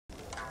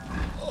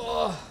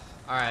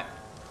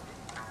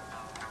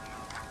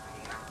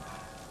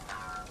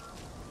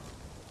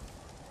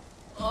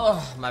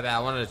Oh, my bad. I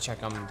wanted to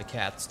check on the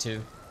cats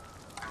too.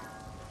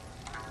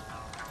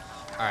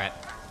 Alright.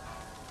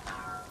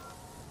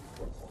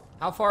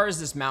 How far is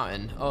this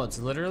mountain? Oh, it's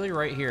literally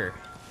right here.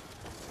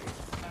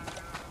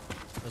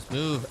 Let's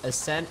move.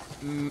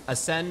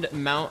 Ascend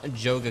Mount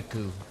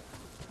Jogaku.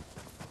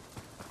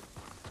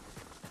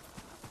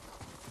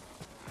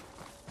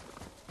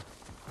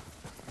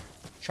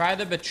 Try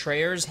the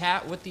Betrayer's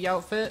hat with the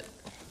outfit.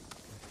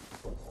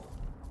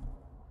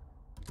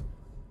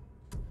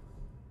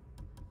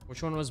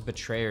 Which one was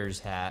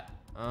Betrayer's hat?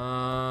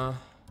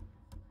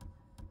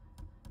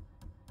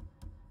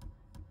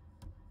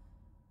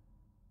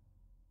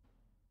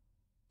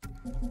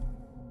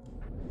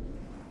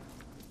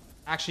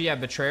 Actually, yeah,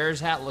 Betrayer's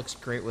hat looks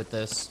great with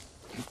this.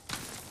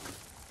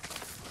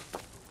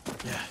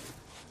 Yeah.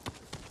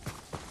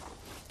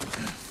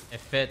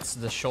 It fits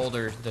the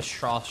shoulder, the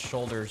Shroth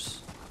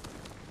shoulders.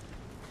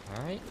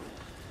 All right.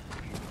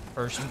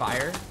 First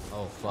fire.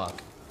 Oh, fuck.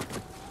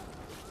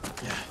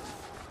 Yeah.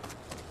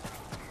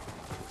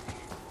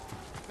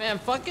 Man,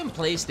 fucking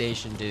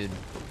PlayStation, dude.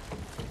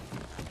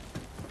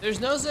 There's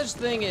no such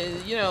thing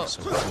as, you know,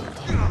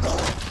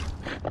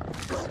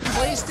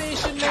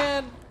 PlayStation,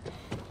 man.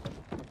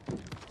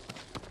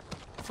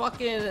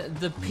 Fucking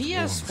the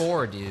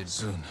PS4, dude.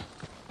 Soon.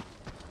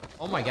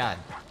 Oh my god.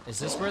 Is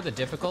this where the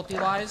difficulty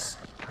lies?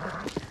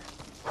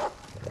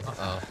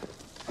 Uh-oh.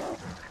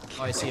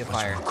 Oh, I see a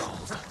fire.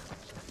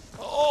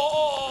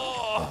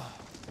 Oh!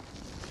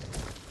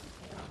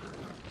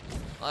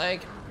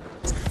 Like...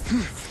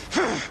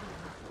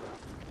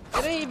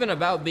 It ain't even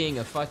about being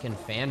a fucking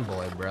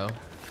fanboy, bro.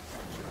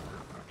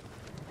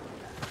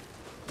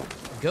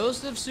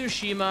 Ghost of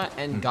Tsushima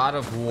and God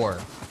of War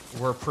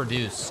were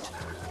produced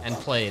and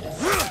played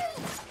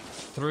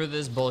through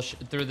this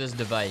bullshit, through this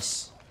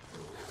device.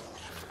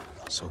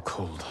 So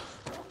cold.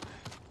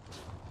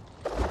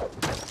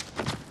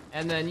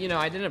 And then, you know,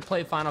 I didn't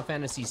play Final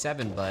Fantasy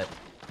VII, but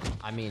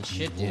I mean,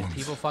 shit, dude,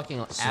 people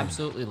fucking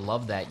absolutely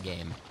love that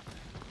game.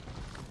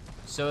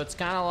 So it's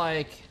kind of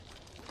like,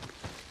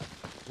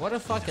 what a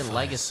fucking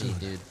legacy,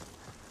 dude.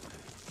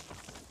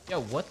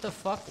 Yo, what the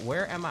fuck?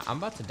 Where am I? I'm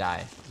about to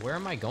die. Where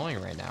am I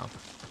going right now?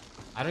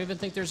 I don't even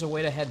think there's a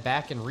way to head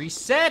back and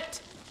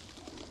reset.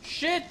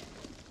 Shit!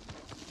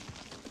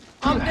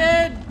 I'm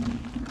dead!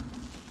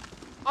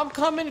 I'm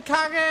coming,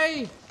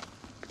 Kage!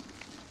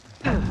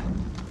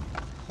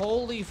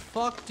 Holy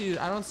fuck, dude.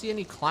 I don't see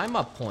any climb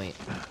up point.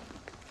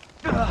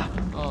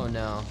 Oh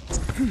no.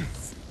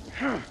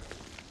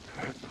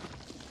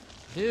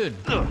 Dude.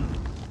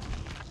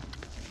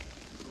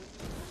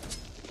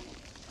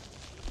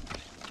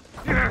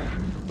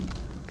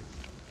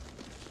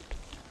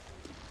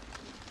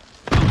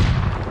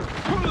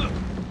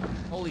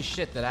 Holy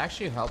shit, that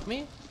actually helped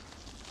me?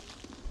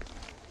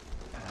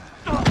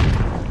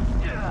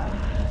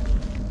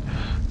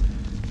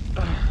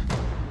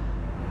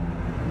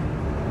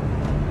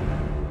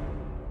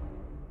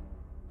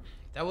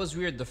 That was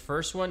weird. The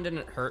first one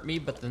didn't hurt me,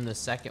 but then the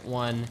second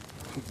one...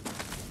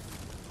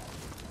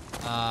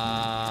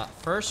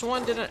 First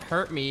one didn't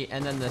hurt me,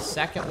 and then the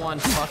second one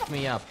fucked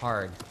me up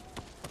hard.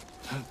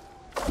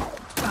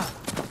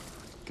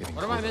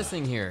 What am I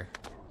missing here?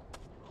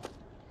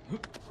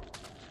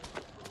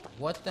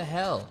 What the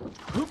hell?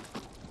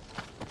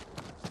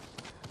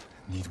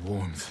 Need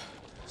warmth.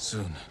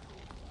 Soon.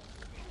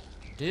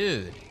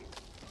 Dude.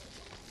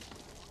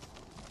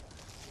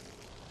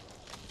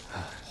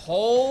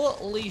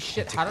 Holy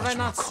shit, how did I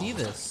not see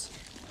this?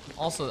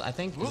 Also, I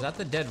think, is that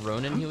the dead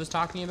Ronin he was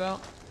talking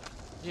about?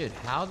 Dude,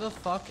 how the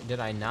fuck did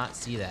I not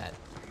see that?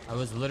 I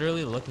was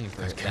literally looking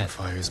for it. That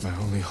campfire is my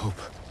only hope.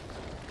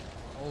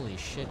 Holy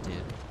shit, dude.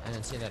 I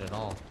didn't see that at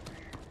all.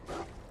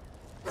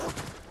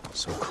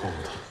 So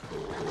cold.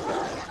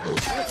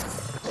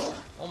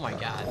 Oh my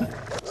god.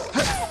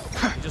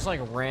 He just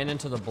like ran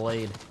into the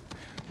blade.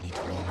 Need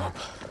to warm up.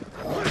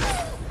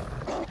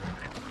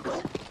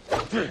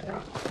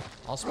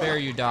 I'll spare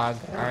you, dog.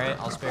 Alright,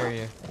 I'll spare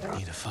you.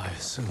 Need a fire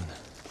soon.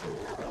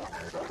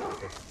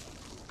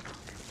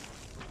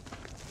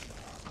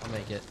 I'll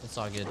make it. It's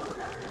all good.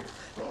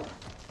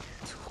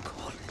 Too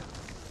cold.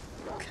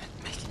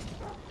 Can't make it.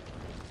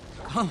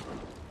 Come.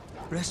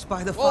 Rest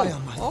by the Whoa. fire,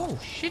 my Oh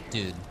shit,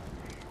 dude.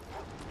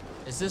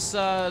 Is this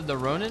the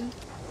Ronin?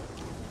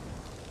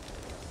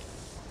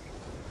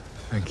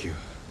 Thank you.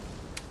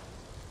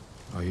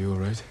 Are you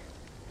alright?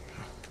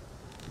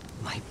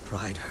 My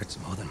pride hurts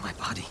more than my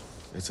body.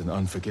 It's an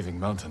unforgiving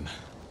mountain.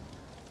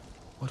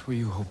 What were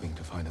you hoping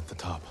to find at the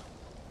top?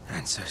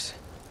 Answers.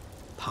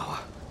 Power.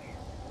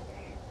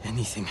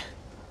 Anything.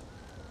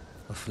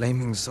 A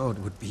flaming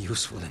sword would be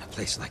useful in a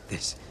place like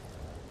this.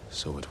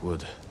 So it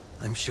would.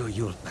 I'm sure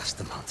you'll pass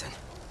the mountain.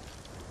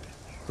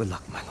 Good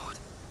luck, my lord.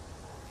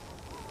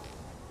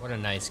 What a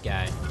nice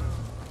guy.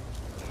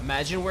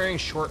 Imagine wearing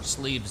short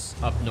sleeves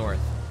up north.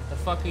 The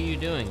fuck are you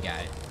doing,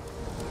 guy?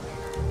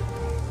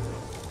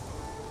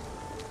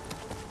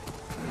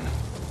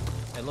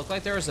 It looked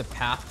like there was a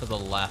path to the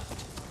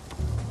left,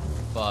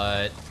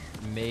 but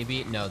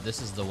maybe, no,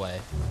 this is the way.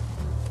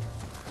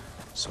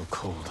 So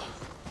cold.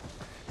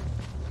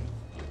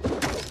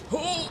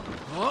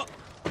 Oh.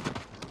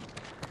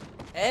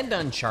 And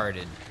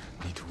Uncharted.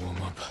 Need to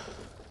warm up.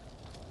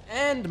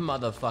 And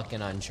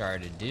motherfucking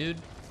Uncharted, dude.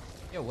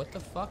 Yo, what the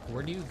fuck?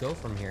 Where do you go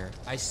from here?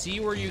 I see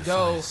where you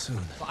go.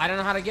 But I don't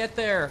know how to get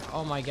there.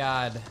 Oh my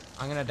god.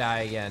 I'm gonna die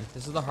again.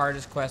 This is the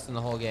hardest quest in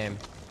the whole game.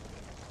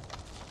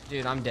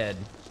 Dude, I'm dead.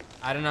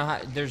 I don't know how.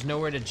 There's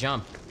nowhere to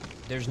jump.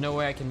 There's no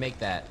way I can make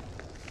that.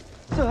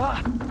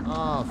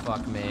 Oh,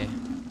 fuck me.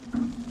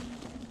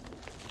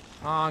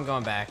 Oh, I'm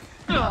going back.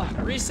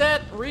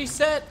 Reset!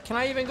 Reset! Can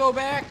I even go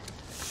back?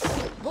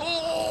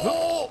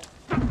 Oh!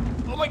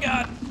 Oh my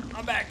god!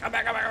 I'm back! I'm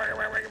back! I'm back!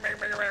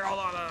 Hold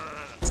on!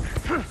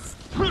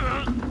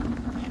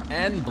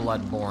 And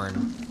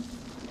Bloodborne.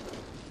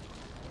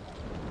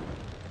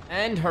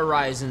 And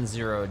Horizon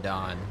Zero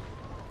Dawn.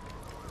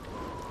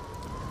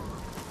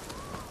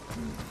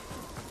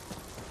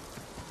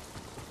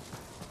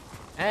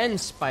 And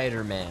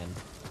Spider-Man.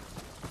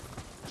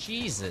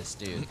 Jesus,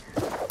 dude.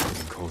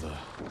 Getting colder.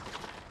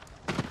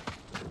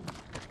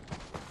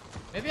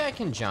 Maybe I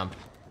can jump.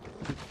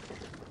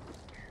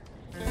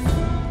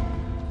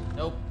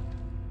 Nope.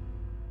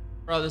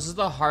 Bro, this is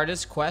the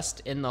hardest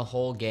quest in the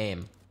whole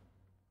game.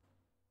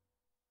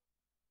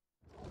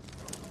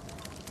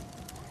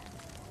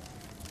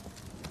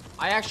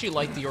 I actually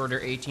like the order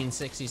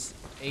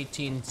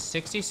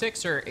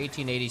 1866 or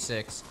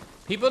 1886.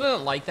 People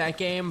didn't like that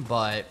game,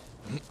 but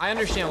I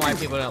understand why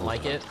people didn't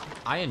like it.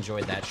 I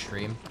enjoyed that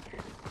stream.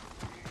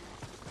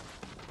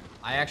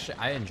 I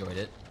enjoyed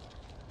it.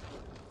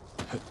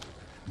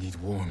 Need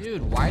warmth.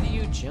 Dude, why do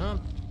you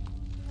jump?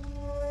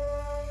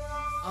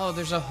 Oh,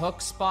 there's a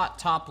hook spot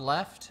top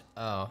left.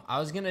 Oh, I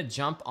was gonna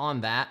jump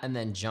on that and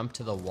then jump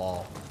to the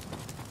wall.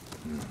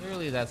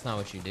 Clearly that's not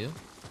what you do.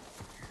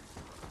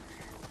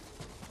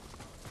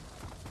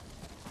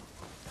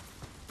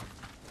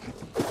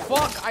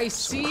 Fuck, I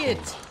see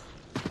it.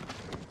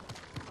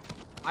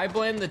 I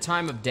blame the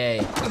time of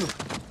day.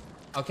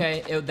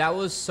 Okay, that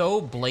was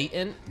so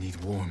blatant. Need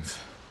warmth.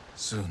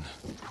 Soon.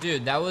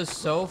 Dude, that was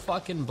so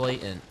fucking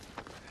blatant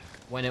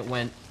when it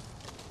went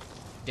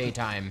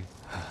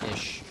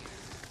daytime-ish.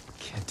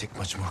 Can't take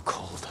much more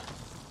cold.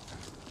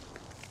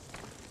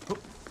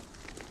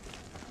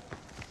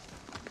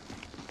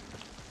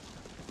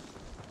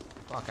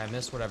 Fuck, I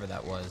missed whatever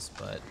that was,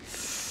 but...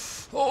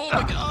 Oh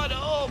my god,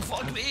 oh,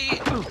 fuck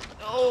me.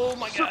 Oh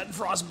my god,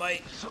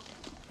 frostbite.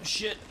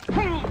 Shit.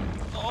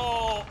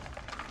 Oh.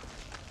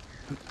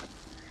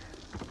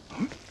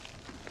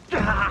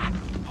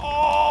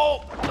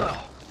 Oh!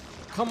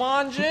 Come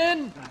on,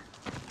 Jin!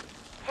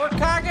 Or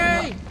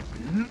Kage!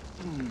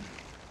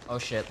 Oh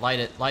shit, light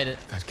it, light it.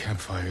 That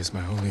campfire is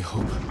my only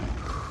hope.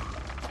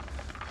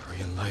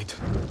 Hurry and light.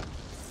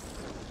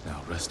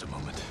 Now rest a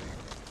moment.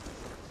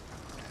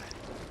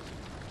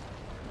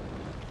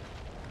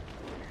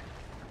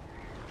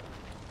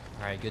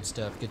 Alright, good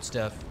stuff, good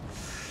stuff.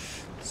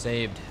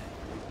 Saved.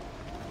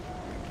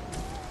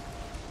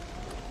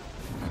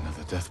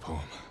 Another death poem.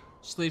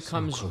 Sleep So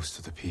comes close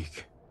to the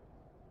peak.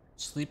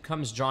 Sleep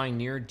comes drawing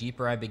near,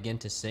 deeper I begin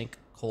to sink.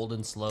 Cold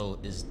and slow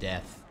is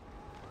death.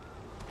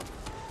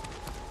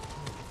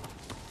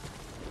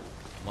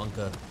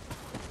 Monka.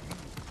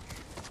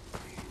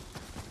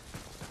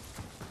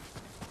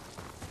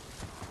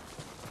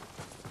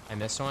 I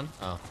missed one?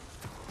 Oh.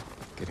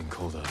 Getting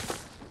colder.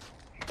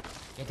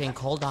 Getting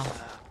colder.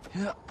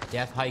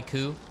 Death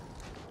haiku.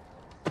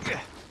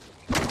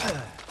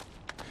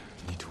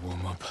 Need to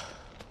warm up.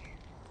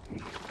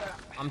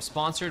 I'm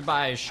sponsored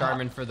by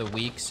Charmin for the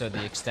week, so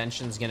the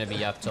extension's gonna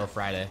be up till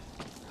Friday.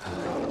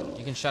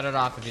 You can shut it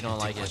off if you don't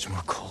like it. Much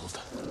more cold.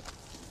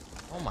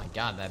 Oh my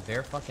god, that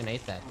bear fucking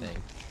ate that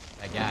thing.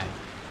 That guy.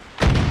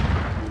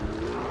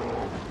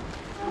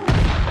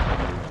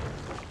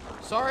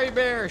 Sorry,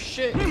 bear.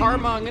 Shit,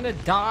 karma. I'm gonna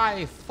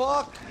die.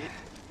 Fuck.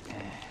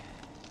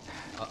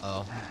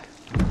 Uh-oh.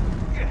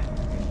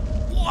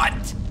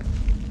 What?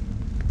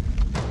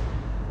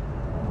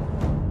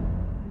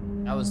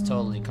 That was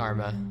totally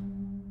karma.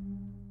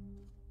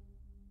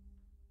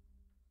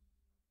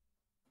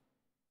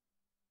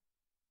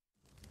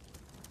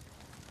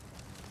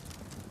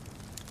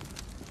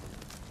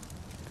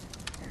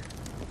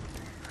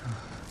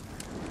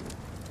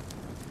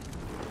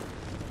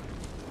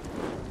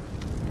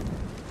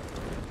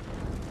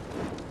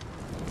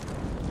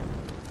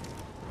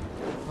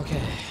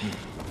 Okay.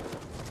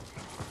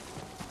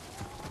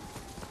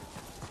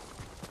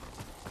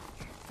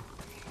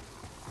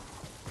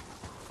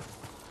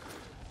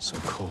 So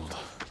cold.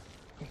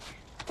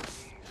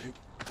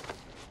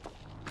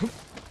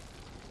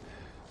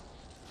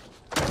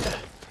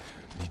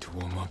 Need to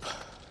warm up.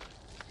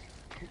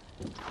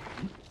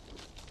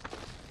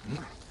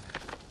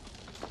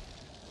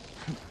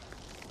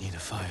 Need a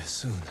fire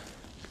soon.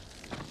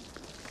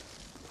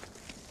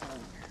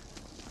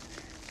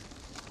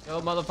 Go,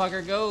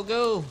 motherfucker, go,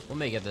 go. We'll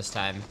make it this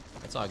time.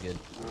 It's all good.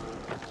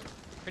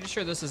 Pretty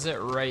sure this is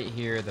it right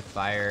here, the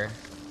fire.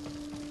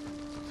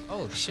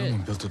 Oh, shit.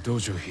 Someone built a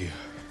dojo here.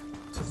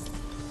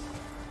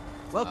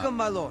 Welcome,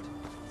 my lord.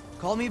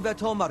 Call me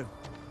Betomaru.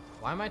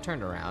 Why am I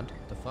turned around?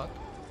 The fuck?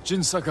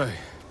 Jin Sakai.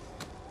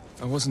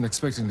 I wasn't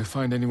expecting to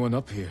find anyone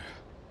up here.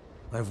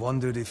 I've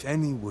wondered if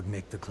any would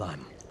make the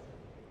climb.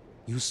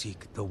 You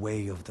seek the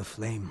way of the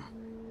flame.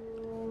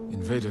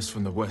 Invaders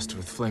from the west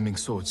with flaming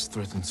swords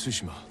threatened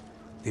Tsushima.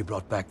 They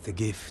brought back the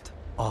gift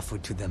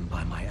offered to them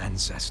by my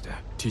ancestor.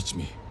 Teach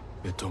me,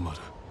 Betomaru.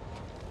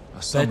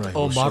 A samurai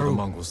will show the Betomaru.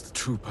 Mongols the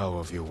true power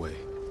of your way.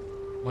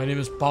 My name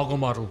is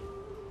Bagomaru.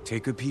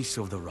 Take a piece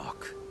of the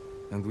rock,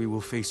 and we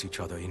will face each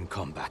other in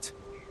combat.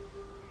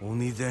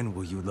 Only then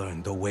will you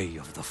learn the way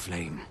of the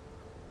flame.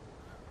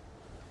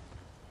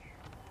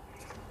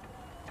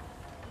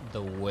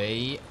 The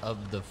way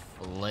of the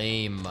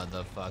flame,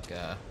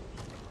 motherfucker.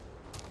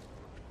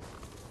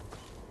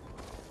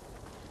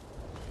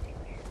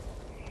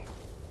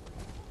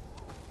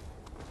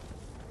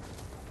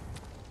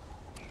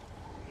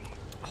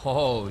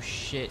 Oh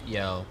shit,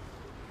 yo.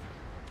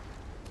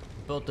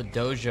 Built a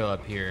dojo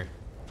up here.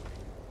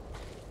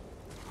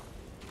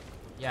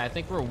 Yeah, I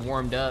think we're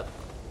warmed up.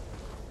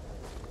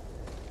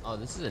 Oh,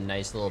 this is a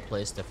nice little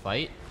place to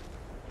fight.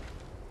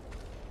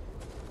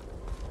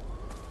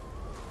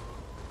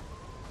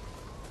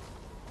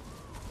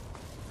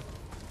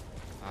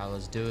 Alright,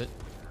 let's do it.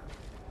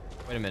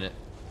 Wait a minute.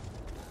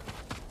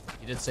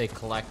 You did say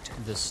collect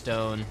the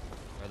stone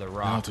or the Now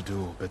rock. to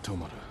duel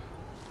Betomaru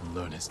and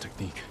learn his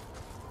technique.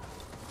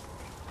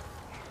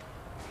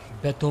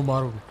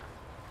 Betomaru.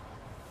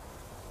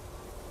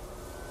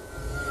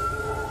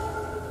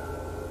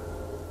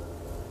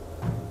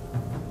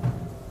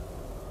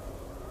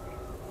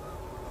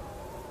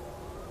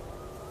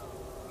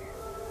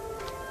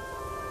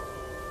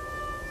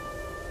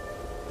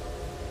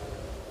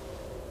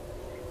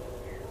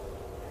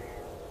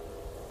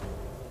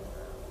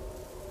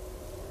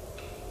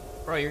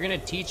 Bro, you're gonna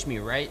teach me,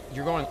 right?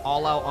 You're going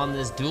all out on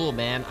this duel,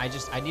 man. I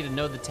need to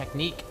know the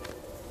technique.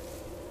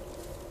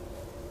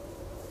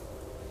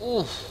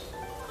 Oof.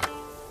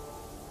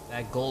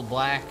 That gold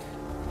black.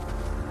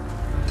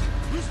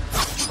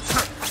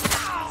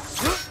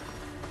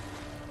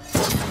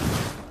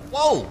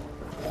 Whoa!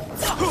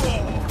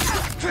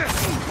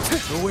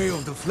 The way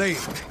of the flame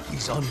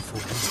is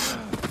unforgiving.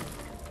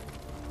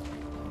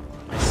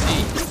 I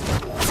see.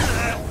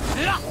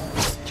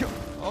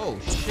 Oh,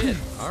 shit.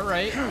 All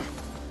right.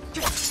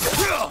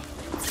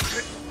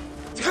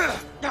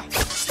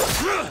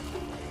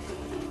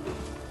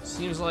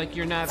 Seems like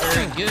you're not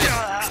very good.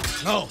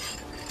 Now,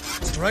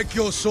 strike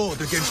your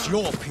sword against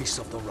your piece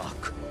of the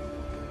rock.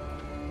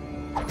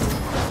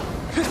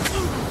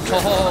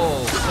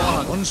 Oh,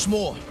 fuck. Once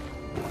more,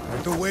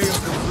 let the way of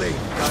the flame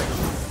guide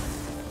you.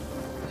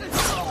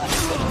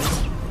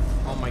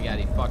 Oh my god,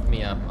 he fucked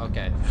me up.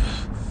 Okay.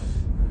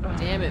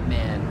 Damn it,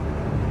 man.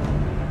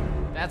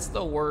 That's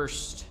the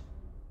worst.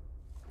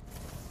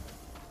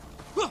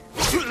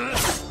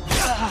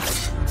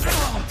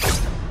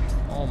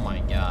 Oh my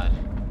god.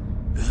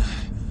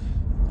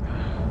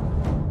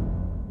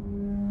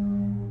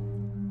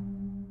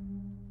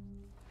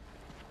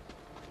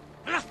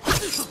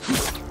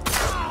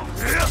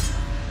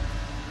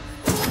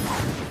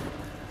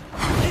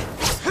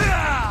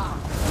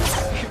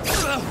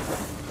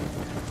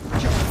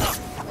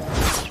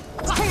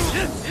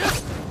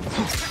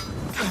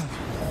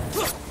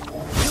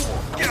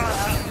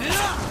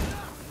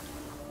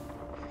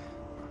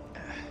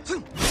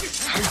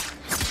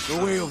 The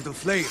way of the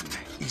flame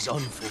is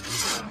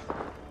unforgiving.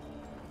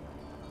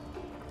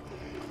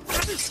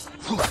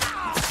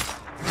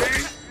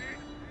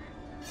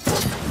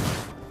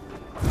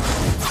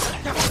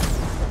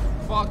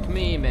 Fuck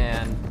me,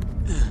 man.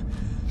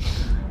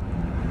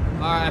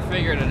 Alright, I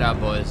figured it out,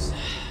 boys.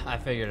 I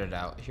figured it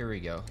out. Here we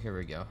go. Here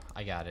we go.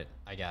 I got it.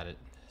 I got it.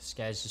 This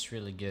guy's just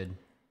really good.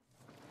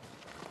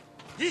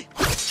 It's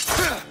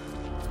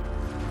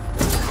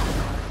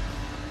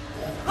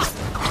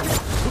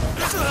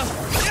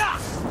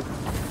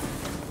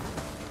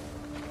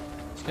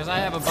because I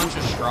have a bunch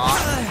of straw.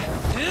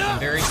 I'm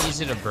very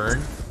easy to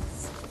burn.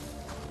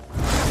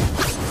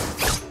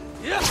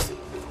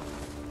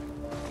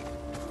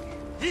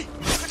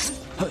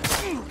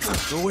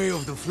 The way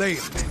of the flame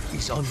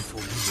is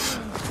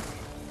unforgiving.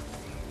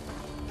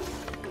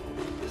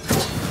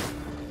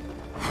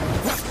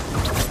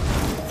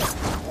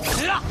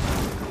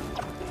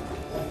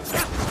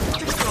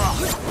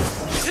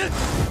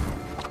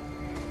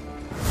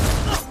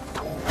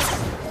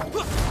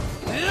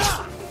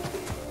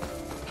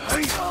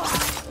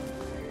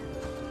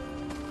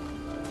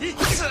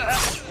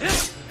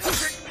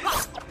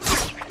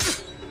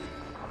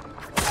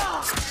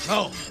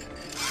 Now,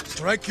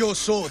 strike your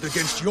sword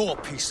against your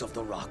piece of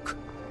the rock.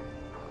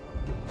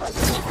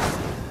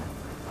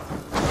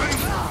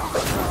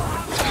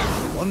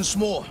 Once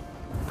more,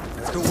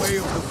 let the way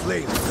of the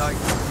flame guide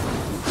you.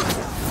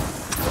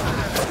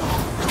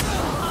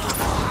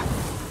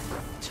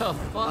 The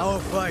fuck? Our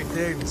fight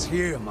ends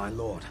here, my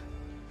lord.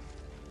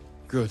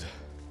 Good.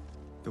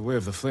 The way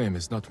of the flame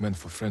is not meant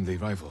for friendly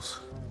rivals.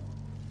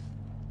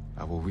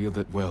 I will wield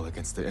it well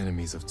against the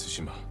enemies of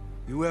Tsushima.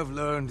 You have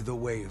learned the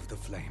way of the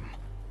flame.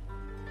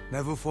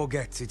 Never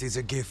forget it is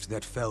a gift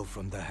that fell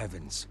from the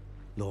heavens,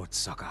 Lord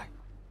Sakai.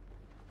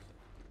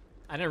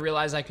 I didn't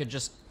realize I could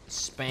just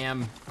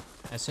spam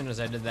as soon as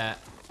I did that.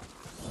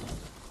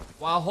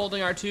 While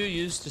holding R2,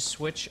 used to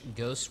switch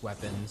ghost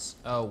weapons.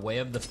 Oh, Way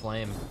of the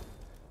Flame.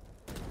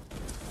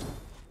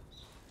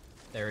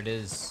 There it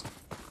is.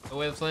 The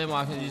Way of the Flame,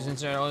 while using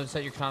incendiary,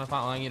 set your counter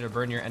fire, allowing you to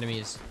burn your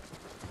enemies.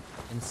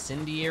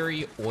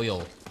 Incendiary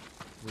oil.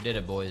 We did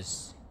it,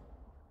 boys.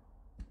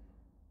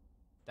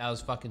 That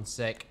was fucking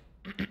sick.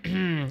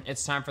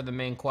 It's time for the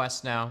main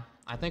quest now.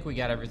 I think we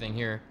got everything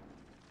here.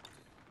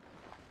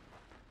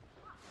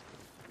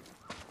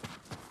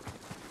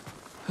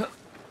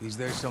 Is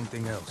there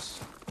something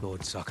else,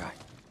 Lord Sakai?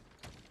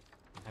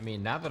 I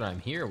mean, now that I'm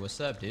here,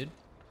 what's up, dude?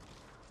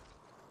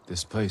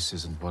 This place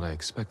isn't what I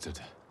expected.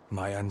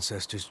 My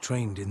ancestors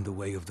trained in the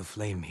Way of the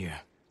Flame here,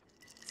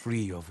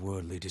 free of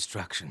worldly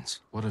distractions.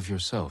 What of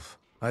yourself?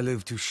 I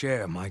live to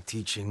share my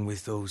teaching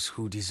with those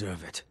who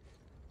deserve it.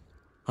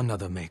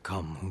 Another may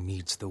come who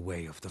needs the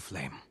Way of the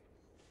Flame.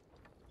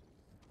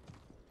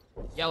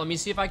 Yeah, let me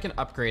see if I can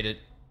upgrade it.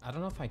 I don't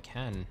know if I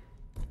can.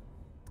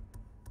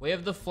 Way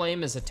of the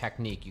Flame is a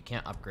technique. You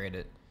can't upgrade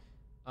it.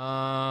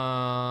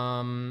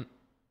 And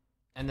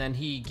then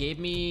he gave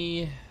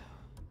me...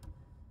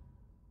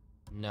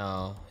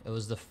 No, it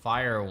was the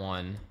fire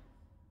one.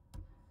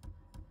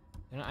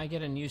 Didn't I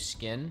get a new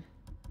skin?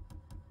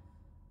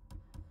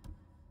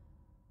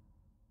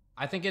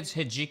 I think it's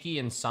Hijiki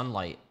and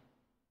Sunlight.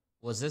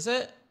 Was this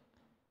it?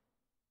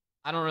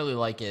 I don't really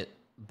like it,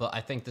 but I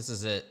think this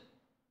is it.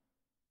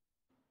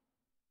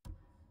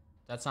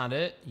 That's not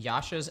it.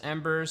 Yasha's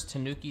Embers,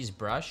 Tanuki's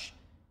Brush,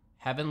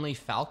 Heavenly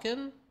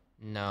Falcon?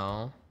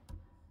 No.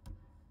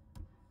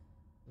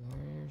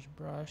 Warrior's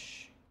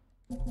Brush.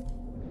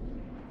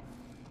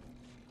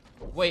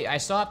 Wait, I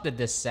still have the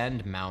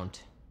Descend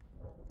mount.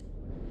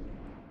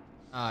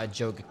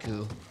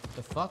 Jogaku.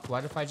 The fuck?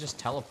 What if I just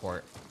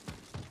teleport?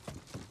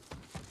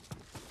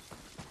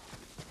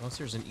 Unless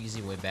there's an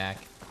easy way back.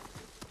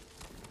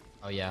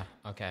 Oh yeah,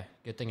 okay.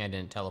 Good thing I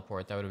didn't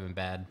teleport. That would have been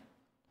bad.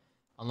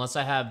 Unless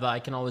I have, I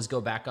can always go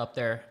back up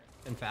there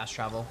and fast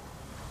travel.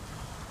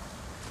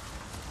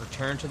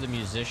 Return to the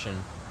musician.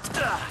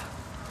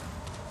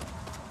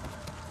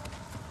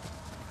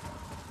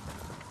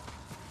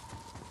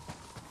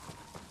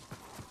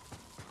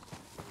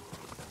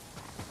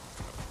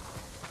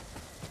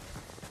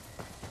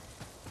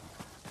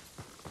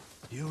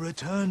 You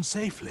returned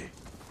safely.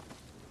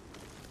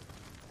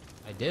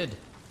 I did.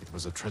 It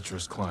was a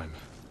treacherous climb,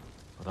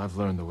 but I've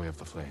learned the Way of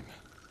the Flame.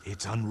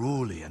 It's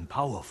unruly and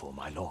powerful,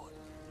 my lord.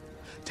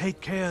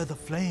 Take care the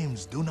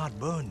flames do not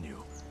burn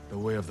you. The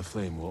Way of the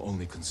Flame will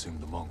only consume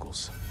the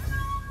Mongols.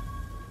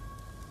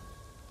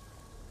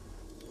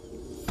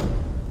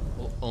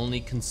 Will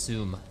only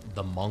consume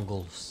the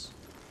Mongols.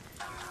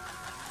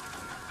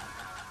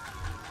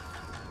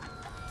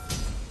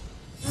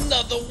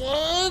 Another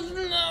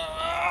one!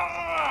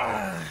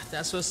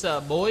 That's what's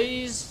up,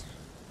 boys.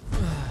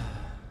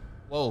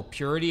 Whoa,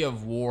 Purity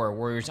of War.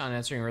 Warriors on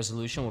answering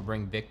resolution will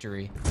bring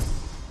victory.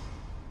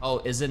 Oh,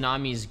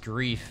 Izanami's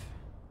Grief.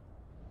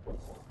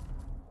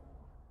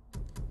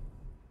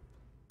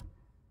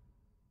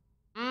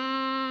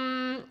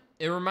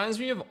 It reminds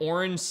me of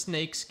Orange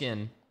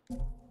Snakeskin.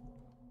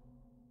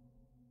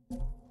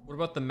 What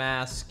about the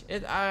mask?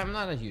 I'm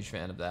not a huge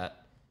fan of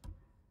that.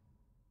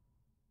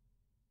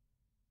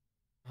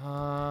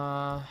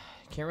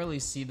 Can't really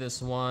see this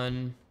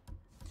one.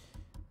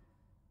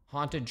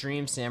 Haunted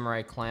Dreams,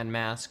 Samurai Clan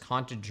Mask.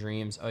 Haunted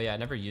Dreams. Oh yeah, I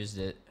never used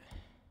it.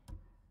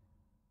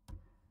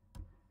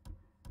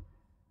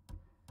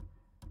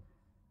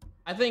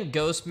 I think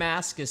Ghost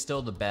Mask is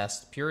still the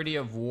best. Purity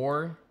of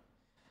War.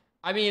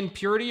 I mean,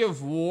 Purity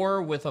of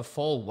War with a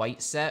full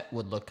white set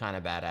would look kind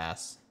of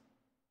badass.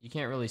 You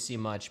can't really see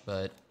much,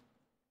 but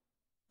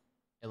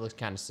it looks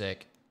kind of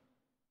sick.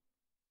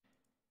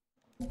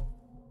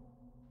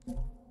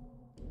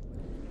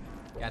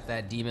 Got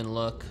that demon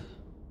look.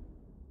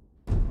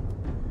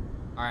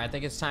 Alright, I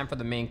think it's time for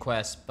the main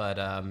quest, but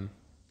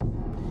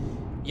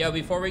yo,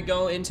 before we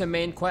go into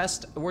main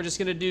quest, we're just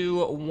gonna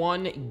do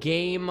one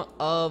game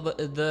of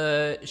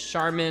the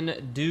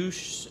Charmin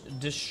Douche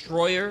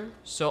Destroyer.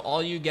 So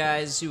all you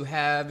guys who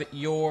have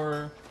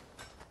your...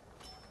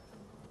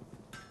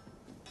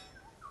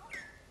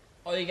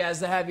 All you guys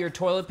that have your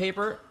toilet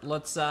paper,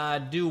 let's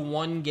do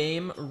one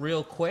game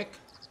real quick.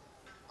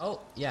 Oh,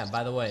 yeah,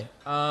 by the way.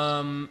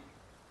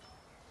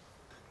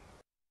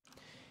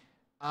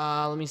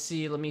 Let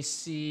me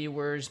see,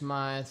 where's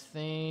my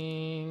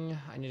thing?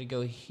 I need to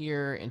go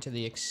here into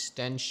the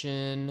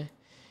extension.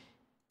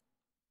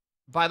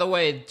 By the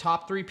way,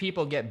 top 3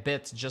 people get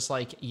bits just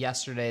like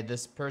yesterday.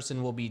 This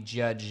person will be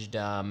judged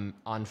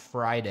on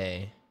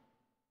Friday.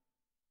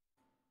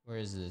 Where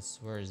is this?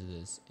 Where is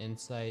this?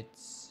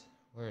 Insights.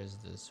 Where is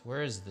this?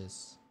 Where is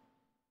this?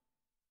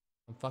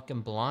 I'm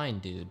fucking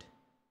blind, dude.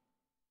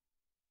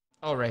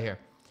 Oh, right here.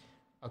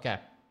 Okay.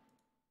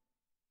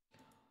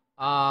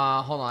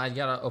 Hold on, I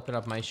gotta open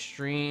up my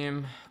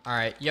stream.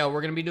 Alright, yo,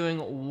 we're gonna be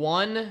doing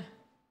one.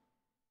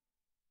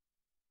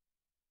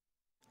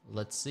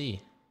 Let's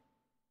see.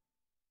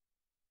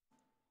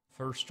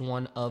 First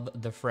one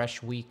of the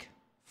fresh week.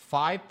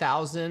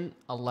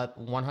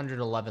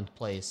 5,111th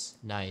place.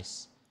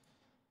 Nice.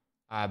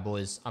 All right,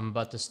 boys. I'm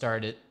about to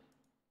start it.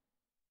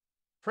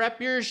 Prep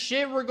your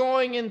shit. We're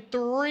going in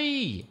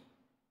 3,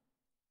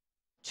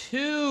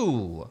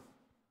 2,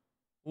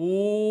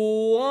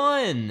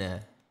 1.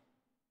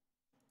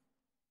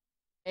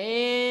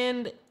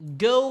 And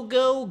go,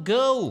 go,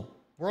 go.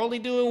 We're only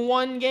doing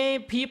one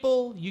game,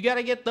 people. You got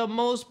to get the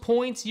most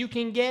points you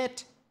can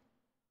get.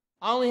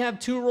 I only have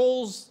 2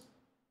 rolls.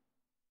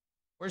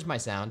 Where's my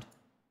sound?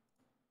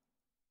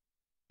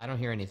 I don't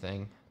hear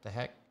anything. The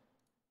heck?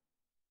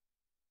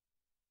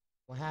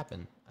 What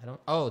happened? I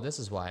don't... Oh, this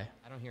is why.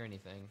 I don't hear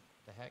anything.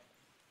 The heck?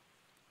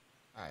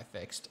 Alright,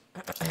 fixed.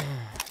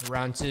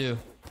 Round 2.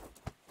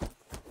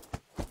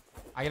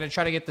 I gotta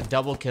try to get the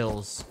double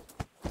kills.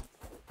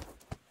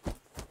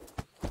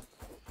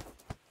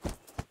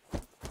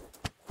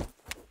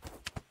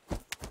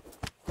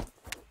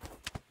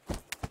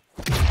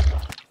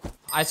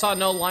 I saw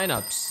no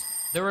lineups.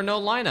 There were no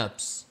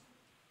lineups.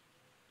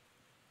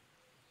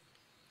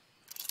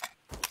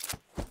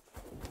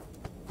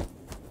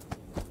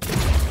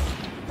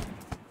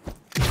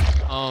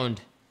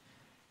 Owned.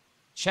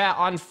 Chat,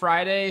 on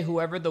Friday,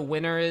 whoever the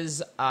winner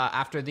is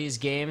after these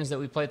games that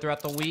we played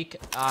throughout the week,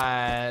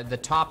 the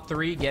top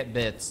 3 get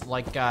bits,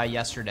 like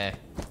yesterday.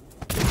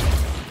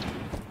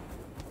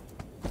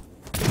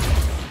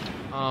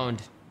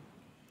 Owned.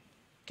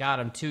 God,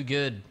 I'm too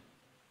good.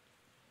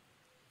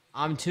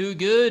 I'm too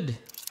good.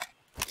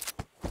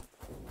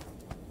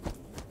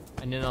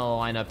 I need another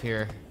line up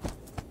here.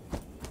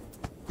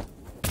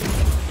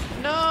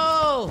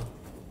 No!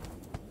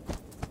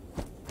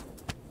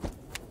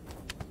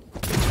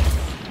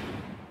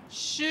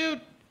 Shoot!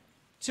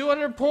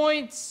 200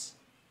 points!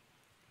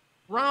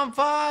 Round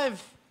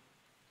 5!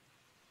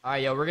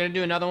 Alright, yo, we're gonna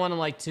do another one in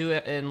like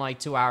 2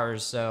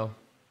 hours, so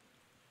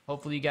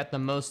hopefully you got the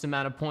most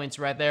amount of points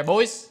right there,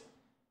 boys!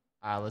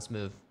 Alright, let's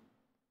move.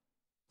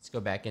 Let's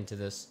go back into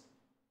this.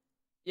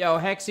 Yo,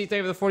 Hexy, thank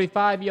you for the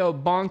 45. Yo,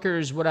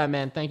 Bonkers, what up,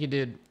 man? Thank you,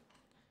 dude.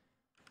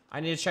 I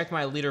need to check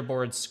my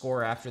leaderboard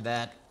score after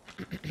that.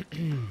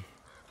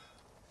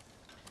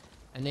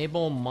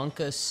 Enable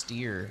Monka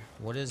Steer.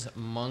 What is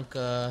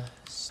Monka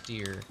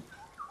Steer?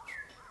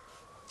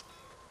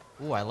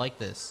 Ooh, I like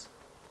this.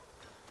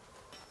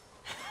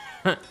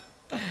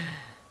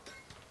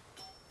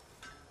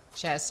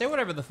 Chat, say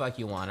whatever the fuck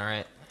you want,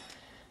 alright?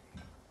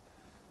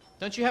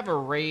 Don't you have a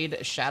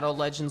Raid Shadow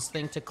Legends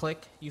thing to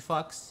click, you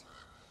fucks?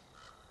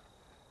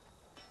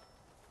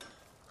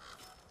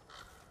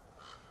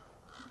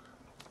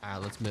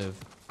 Alright, let's move.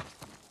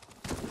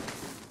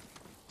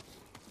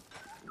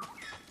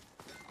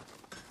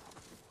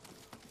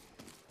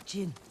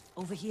 Jin,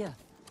 over here.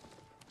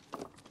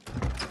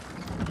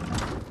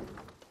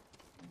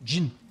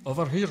 Jin,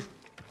 over here.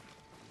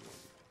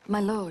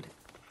 My lord,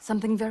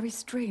 something very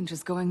strange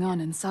is going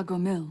on in Sago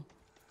Mill.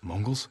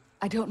 Mongols?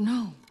 I don't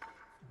know.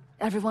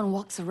 Everyone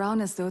walks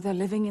around as though they're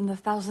living in the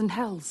Thousand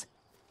Hells,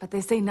 but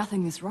they say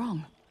nothing is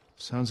wrong.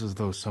 Sounds as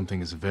though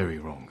something is very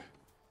wrong.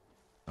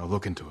 I'll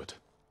look into it.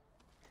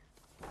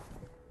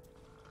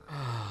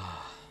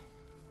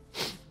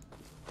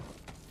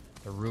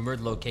 The rumored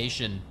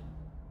location.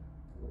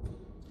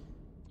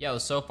 Yo,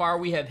 so far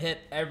we have hit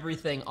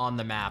everything on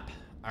the map.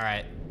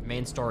 Alright,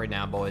 main story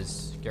now,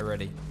 boys. Get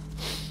ready.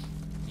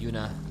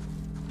 Yuna.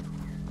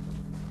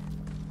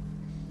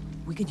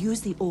 We could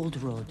use the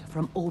old road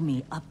from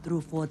Omi up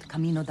through Fort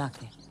Camino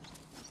Dake.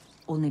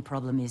 Only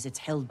problem is it's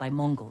held by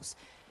Mongols.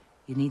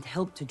 You need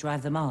help to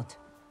drive them out.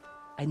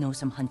 I know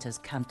some hunters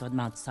camped on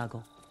Mount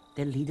Sago.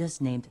 Their leader's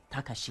named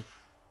Takashi.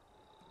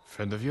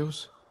 Friend of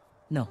yours?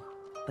 No,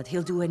 but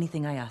he'll do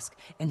anything I ask,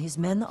 and his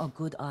men are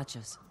good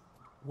archers.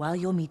 While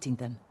you're meeting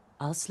them,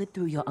 I'll slip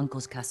through your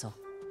uncle's castle.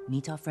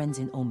 Meet our friends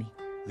in Omi.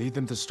 Lead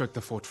them to strike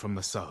the fort from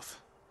the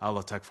south. I'll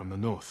attack from the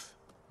north,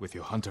 with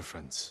your hunter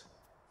friends.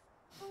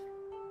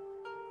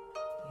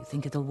 You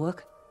think it'll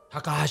work?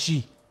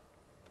 Takahashi.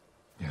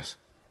 Yes.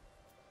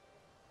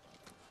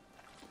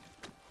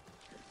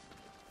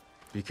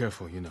 Be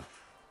careful, you know.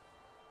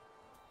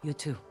 You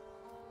too.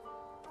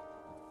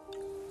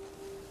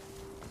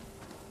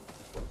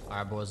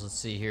 Alright, boys, let's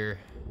see here.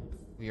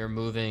 We are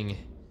moving.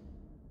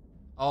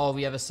 Oh,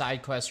 we have a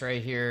side quest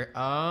right here.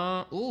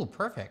 Ooh,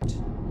 perfect.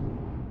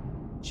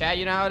 Chat,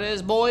 you know how it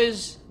is,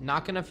 boys?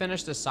 Not gonna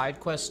finish the side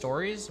quest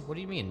stories? What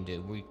do you mean,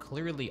 dude? We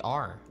clearly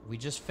are. We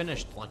just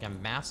finished like a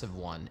massive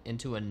one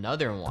into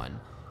another one.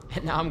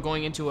 And now I'm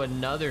going into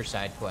another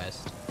side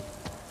quest.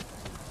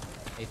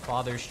 A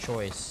father's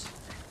choice.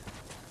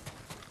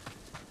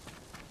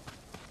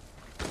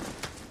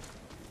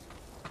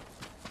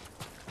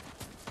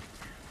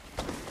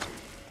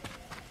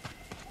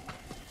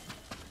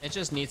 It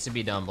just needs to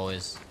be done,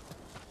 boys.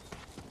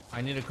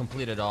 I need to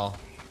complete it all.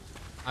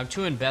 I'm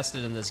too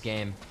invested in this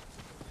game.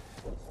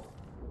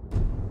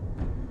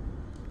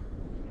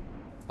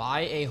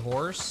 Buy a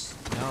horse?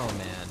 No,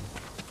 man.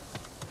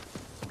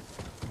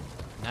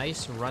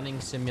 Nice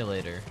running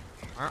simulator.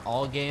 Aren't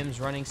all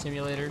games running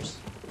simulators?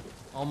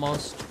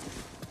 Almost.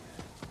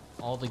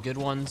 All the good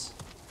ones.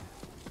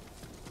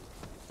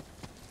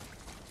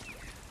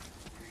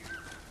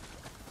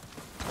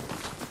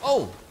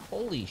 Oh,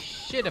 holy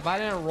shit. If I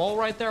didn't roll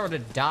right there, I would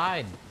have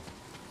died.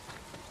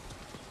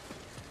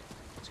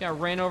 Just got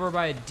ran over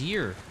by a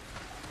deer.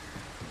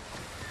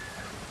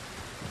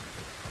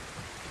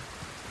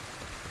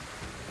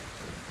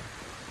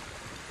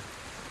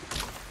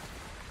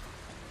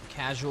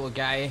 Casual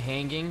guy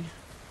hanging.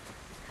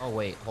 Oh,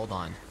 wait, hold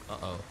on.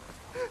 Uh-oh.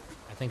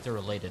 I think they're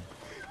related.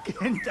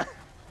 Kenta,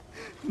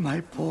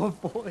 my poor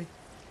boy.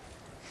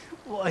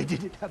 Why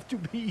did it have to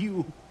be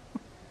you?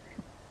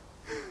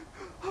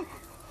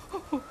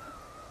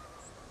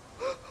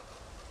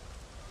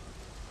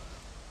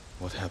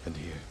 What happened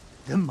here?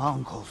 The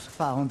Mongols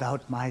found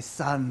out my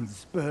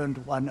sons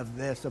burned one of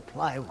their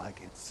supply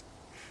wagons.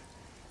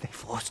 They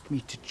forced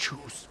me to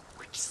choose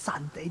which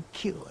son they'd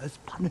kill as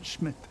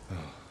punishment.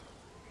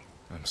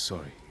 I'm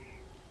sorry.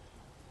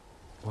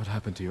 What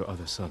happened to your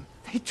other son?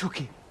 They took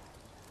him.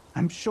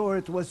 I'm sure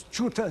it was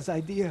Chuta's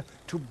idea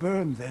to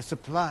burn their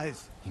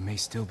supplies. He may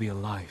still be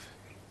alive.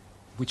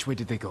 Which way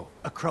did they go?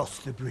 Across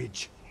the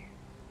bridge.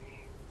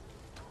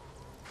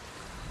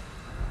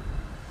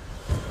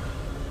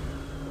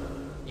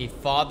 A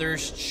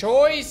father's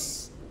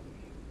choice.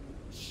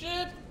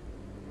 Shit.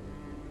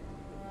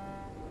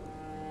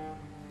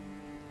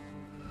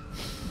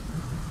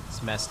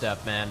 It's messed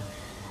up, man.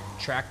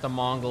 Track the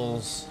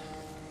Mongols.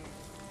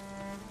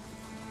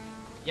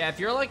 Yeah, if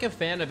you're like a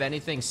fan of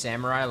anything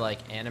samurai, like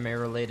anime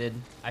related,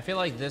 I feel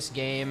like this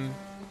game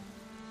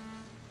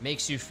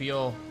makes you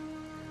feel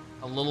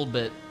a little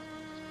bit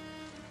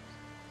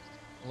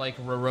like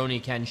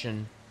Rurouni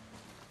Kenshin.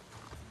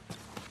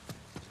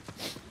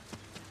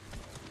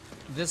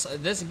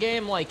 This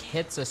game like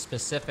hits a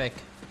specific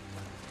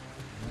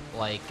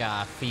like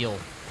feel.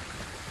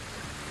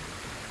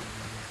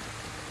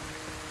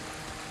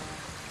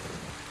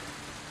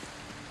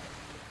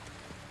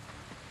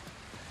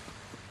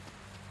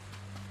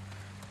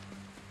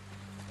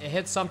 It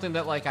hits something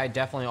that like I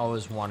definitely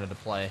always wanted to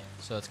play,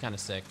 so it's kind of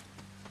sick.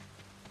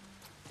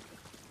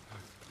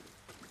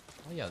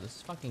 Oh yeah, this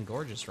is fucking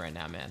gorgeous right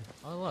now, man.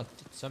 Oh look,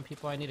 some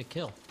people I need to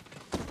kill.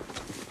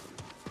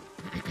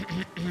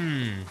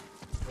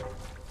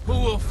 Who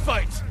will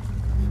fight?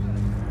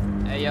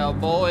 Hey yo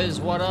boys,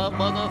 what up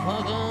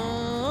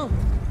motherfucker?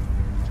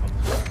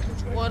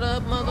 What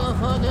up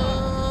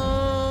motherfucker?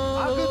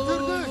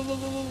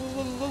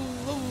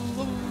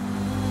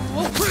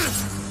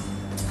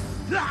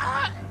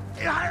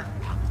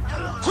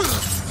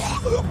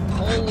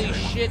 Holy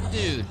shit,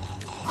 dude.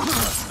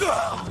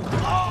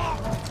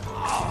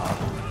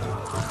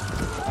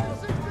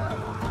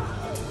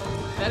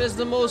 That is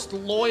the most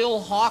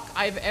loyal hawk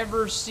I've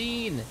ever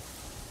seen.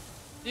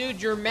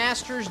 Dude, your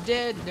master's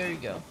dead. There you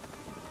go.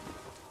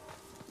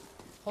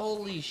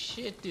 Holy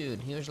shit, dude.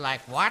 He was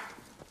like, what?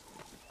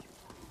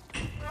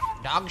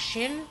 Dog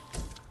Shin?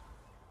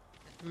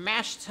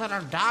 Master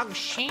of Dog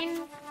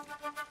Shin?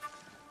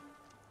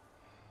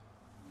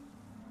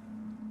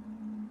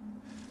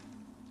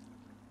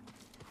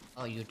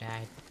 Oh, you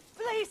died.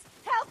 Please,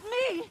 help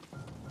me!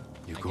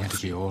 You're going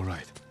to be all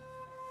right.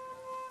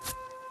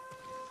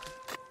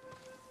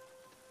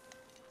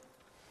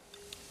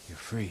 You're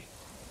free.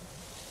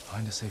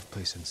 Find a safe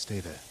place and stay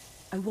there.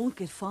 I won't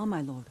get far,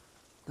 my lord.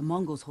 The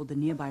Mongols hold the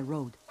nearby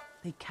road.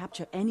 They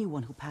capture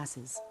anyone who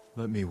passes.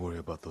 Let me worry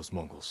about those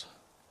Mongols.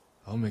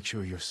 I'll make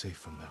sure you're safe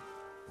from them.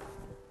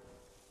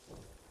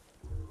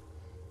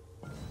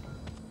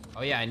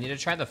 Oh yeah, I need to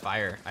try the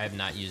fire. I have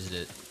not used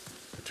it.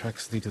 The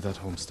tracks lead to that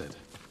homestead.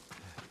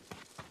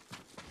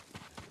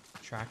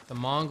 Track the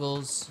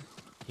Mongols.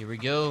 Here we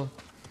go.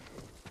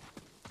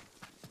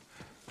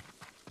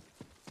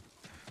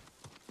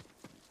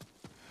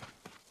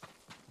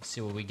 Let's see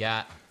what we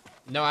got.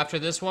 No, after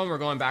this one, we're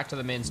going back to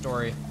the main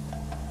story.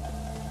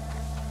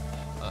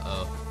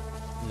 Uh-oh.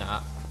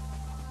 Nah.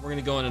 We're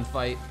gonna go in and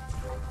fight.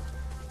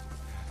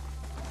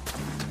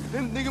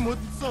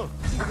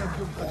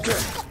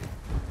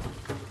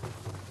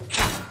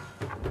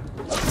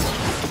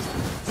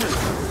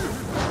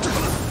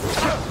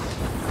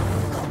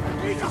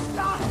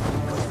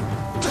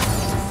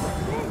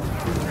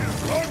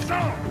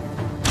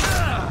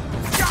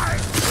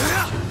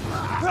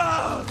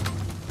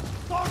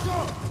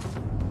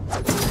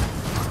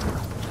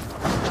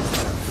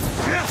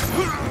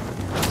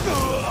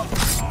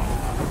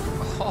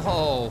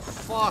 Oh,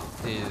 fuck,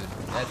 dude.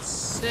 That's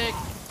sick.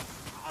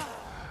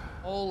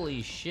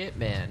 Holy shit,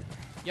 man.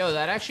 Yo,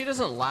 that actually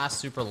doesn't last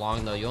super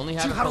long, though. You only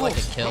have it for, like,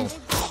 a kill.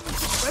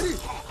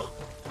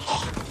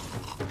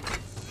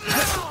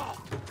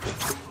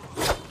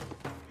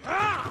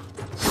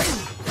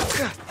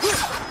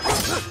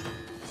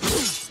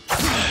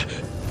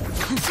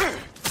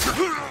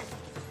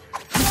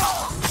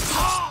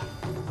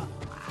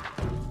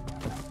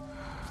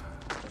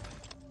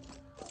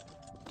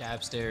 Guy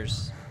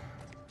upstairs.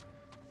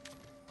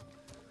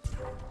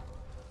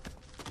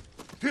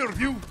 Hear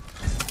you!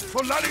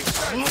 For Lirik!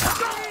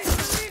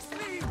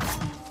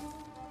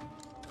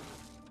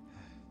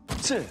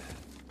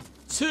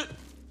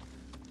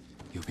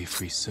 You'll be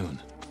free soon.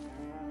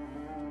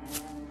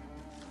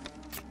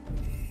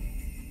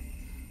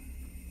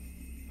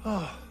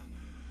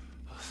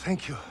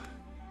 Thank you.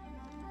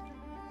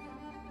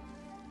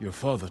 Your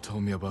father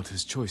told me about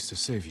his choice to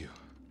save you.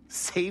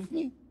 Save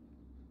me?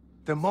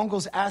 The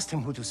Mongols asked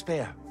him who to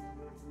spare.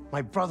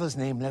 My brother's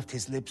name left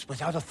his lips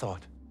without a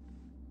thought.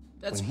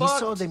 That's when fucked. he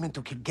saw they meant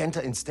to kill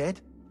Genta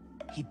instead,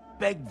 he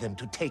begged them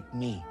to take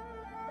me.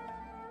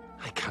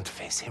 I can't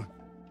face him.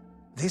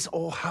 This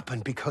all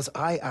happened because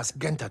I asked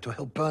Genta to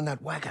help burn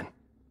that wagon.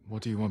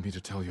 What do you want me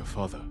to tell your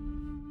father?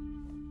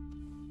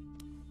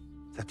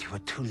 That you were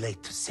too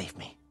late to save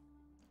me.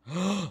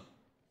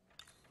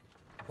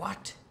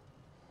 What?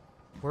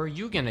 Where are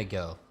you gonna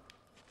go?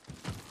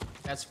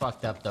 That's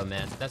fucked up though,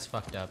 man. That's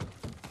fucked up.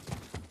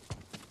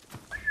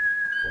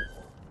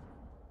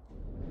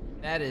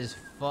 That is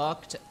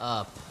fucked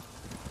up.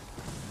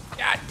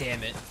 God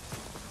damn it.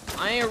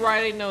 I ain't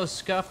riding no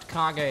scuffed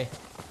Kage.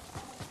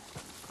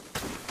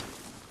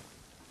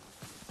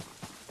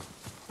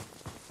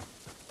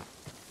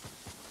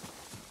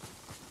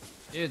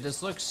 Dude,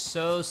 this looks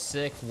so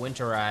sick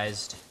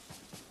winterized.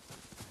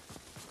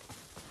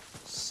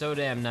 So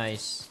damn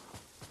nice.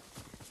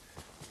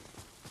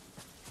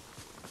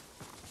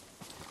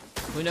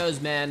 Who knows,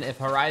 man, if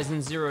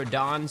Horizon Zero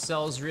Dawn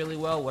sells really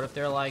well, what if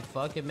they're like,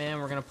 fuck it, man,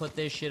 we're gonna put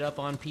this shit up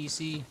on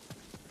PC?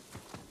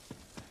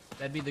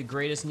 That'd be the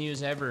greatest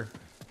news ever.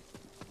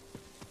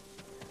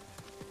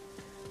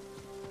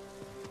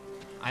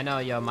 I know,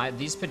 yo,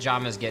 these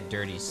pajamas get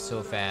dirty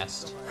so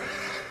fast.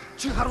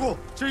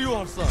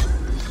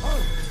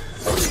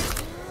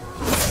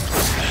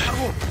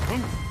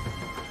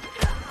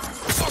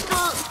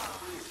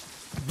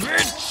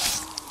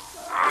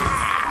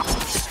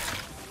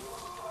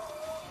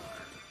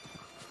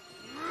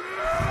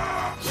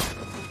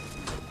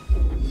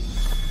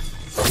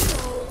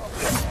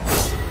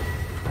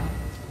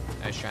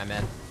 Nice try,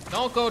 man.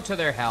 Don't go to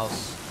their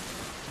house.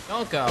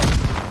 Don't go.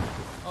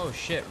 Oh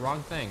shit,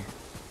 wrong thing.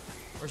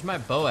 Where's my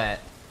bow at?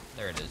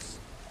 There it is.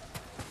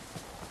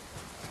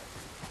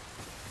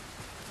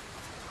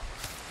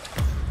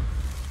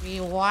 We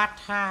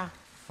water,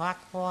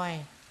 fuck boy,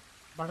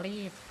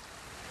 believe.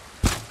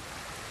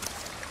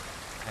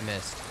 I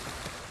missed.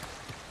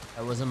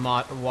 That wasn't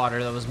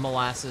water, that was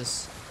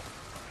molasses.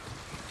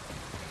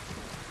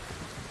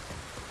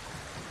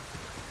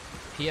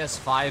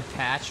 PS5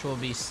 patch will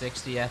be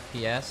 60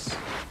 FPS.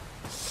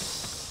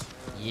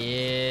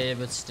 Yeah,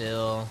 but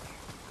still.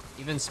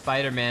 Even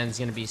Spider-Man's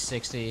gonna be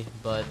 60,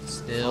 but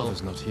still.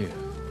 Father's not here.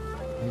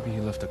 Maybe he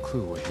left a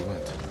clue where he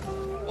went.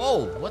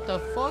 Whoa, what the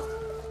fuck?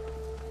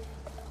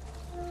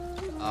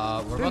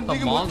 What about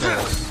the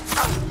Mongols?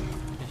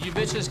 Did you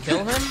bitches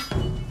kill him?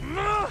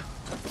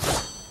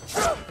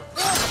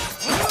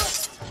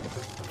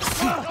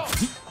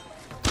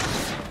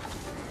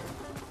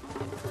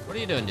 What are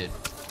you doing, dude?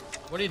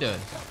 What are you doing?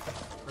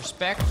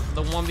 Respect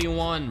the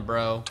 1v1,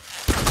 bro.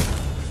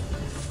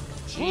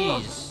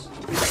 Jeez.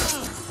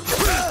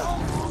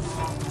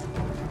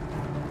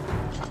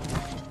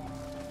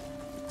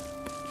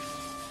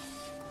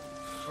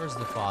 Where's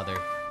the father?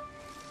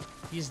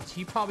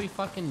 He probably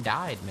fucking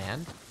died,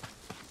 man.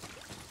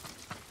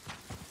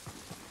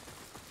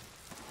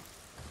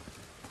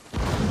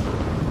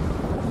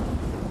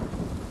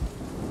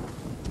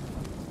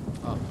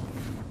 Oh.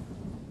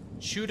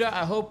 Shuda,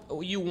 I hope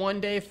you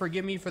one day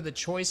forgive me for the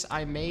choice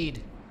I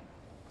made.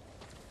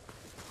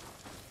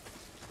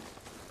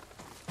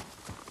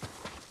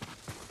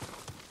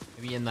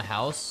 Maybe in the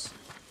house?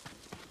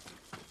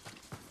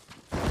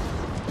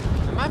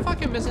 Am I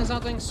fucking missing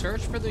something?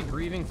 Search for the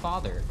grieving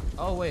father.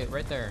 Oh wait,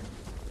 right there.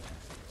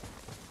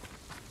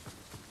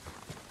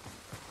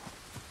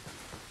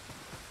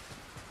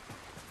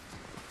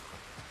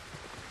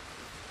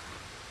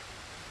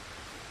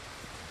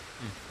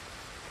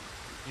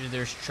 Dude,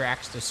 there's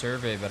tracks to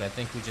survey, but I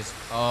think we just...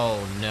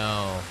 Oh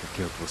no. The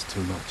guilt was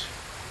too much.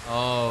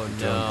 Oh He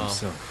drowned no.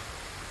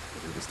 himself,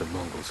 but it was the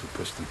Mongols who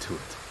pushed him to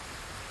it.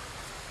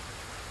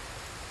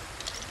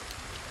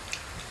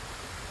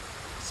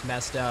 It's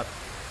messed up.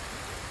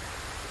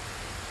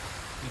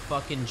 He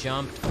fucking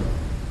jumped.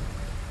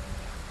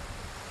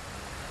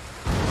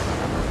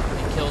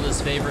 He killed his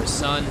favorite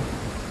son.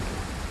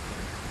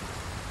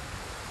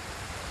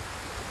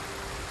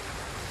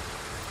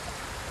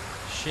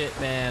 Shit,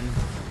 man.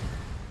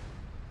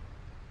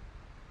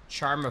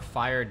 Charm of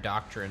Fire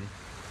Doctrine.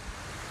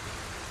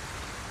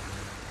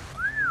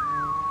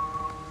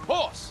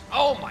 Boss!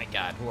 Oh my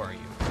god, who are you?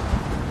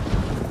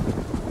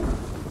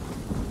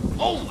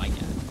 Oh my god.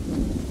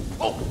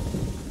 Oh!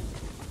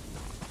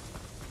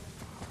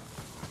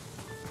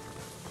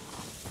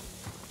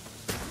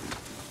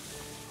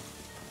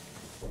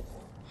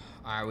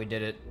 Alright, we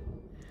did it.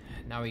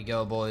 Now we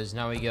go, boys.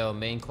 Now we go.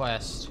 Main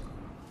quest.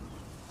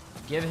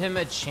 Give him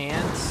a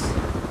chance.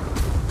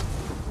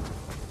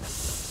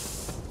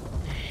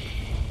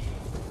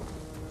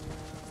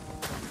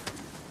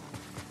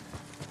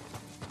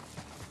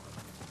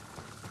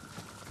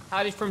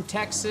 Howdy from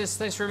Texas.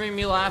 Thanks for making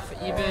me laugh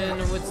even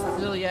with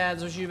silly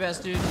ads. Wish you the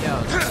best, dude. Yo.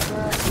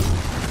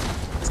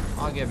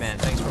 All good, man.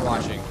 Thanks for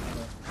watching.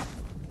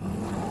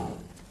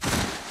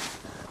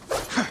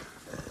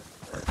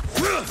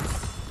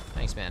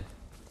 Thanks, man.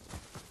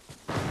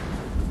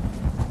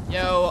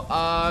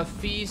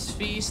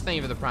 Feast. Thank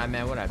you for the prime,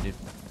 man. What up, dude?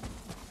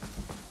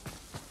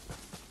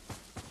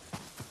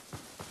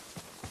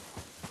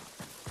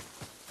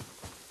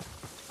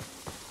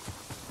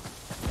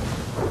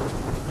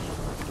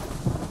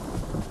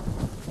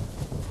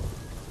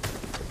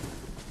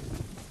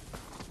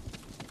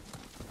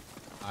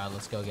 Alright,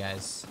 let's go,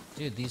 guys.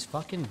 Dude, these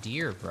fucking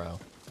deer, bro.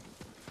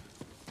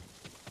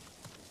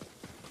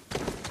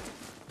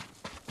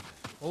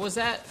 What was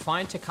that?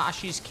 Find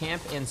Takashi's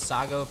camp in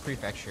Sago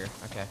Prefecture.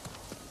 Okay.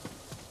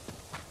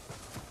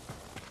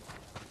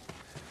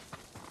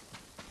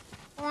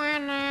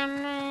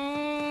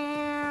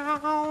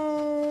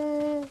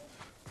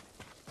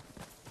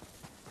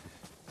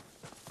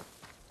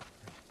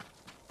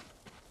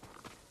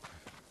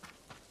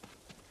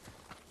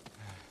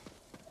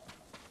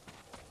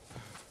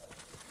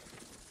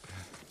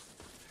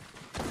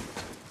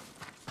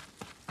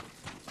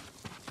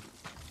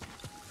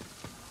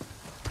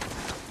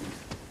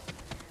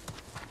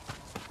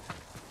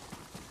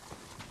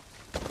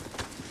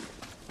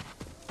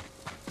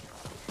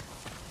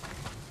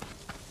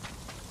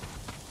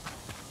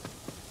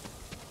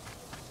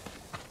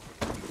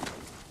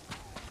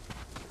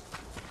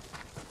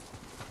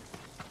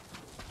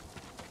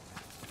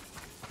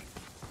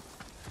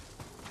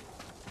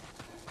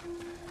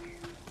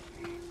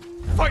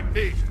 Fight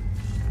me!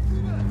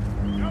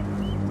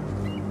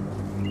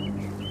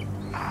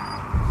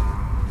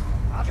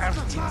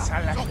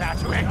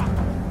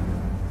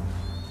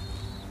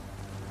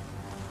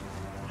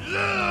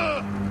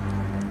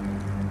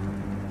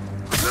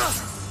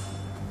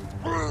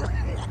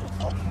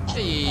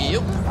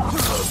 Ew.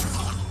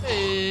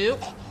 Ew.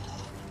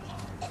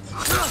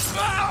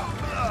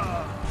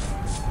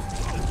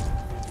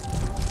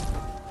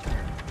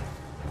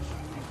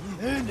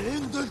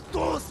 In the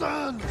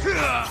Dosan!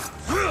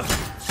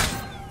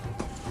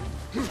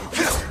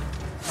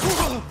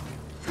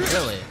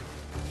 Really?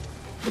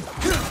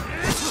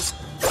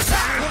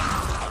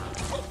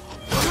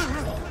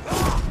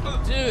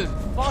 Dude,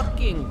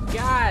 fucking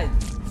god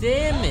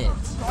damn it.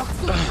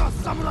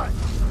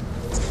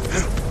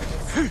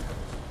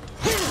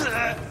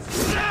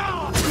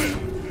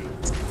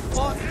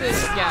 Fuck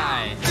this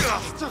guy.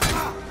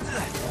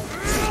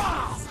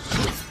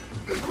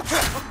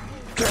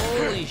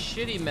 Holy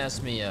shit, he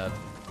messed me up.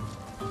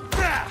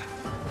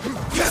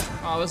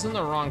 Oh, I was in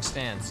the wrong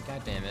stance.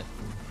 God damn it.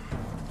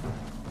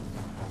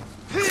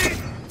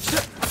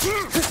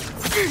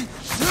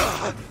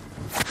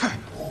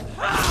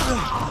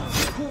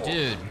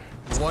 Dude,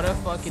 what a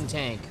fucking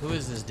tank. Who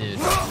is this dude?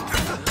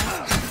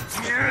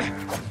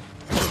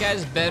 This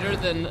guy's better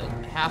than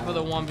half of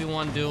the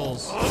 1v1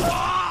 duels.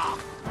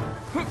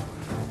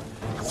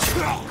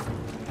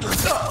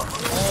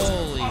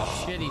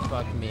 Holy shit, he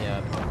fucked me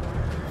up.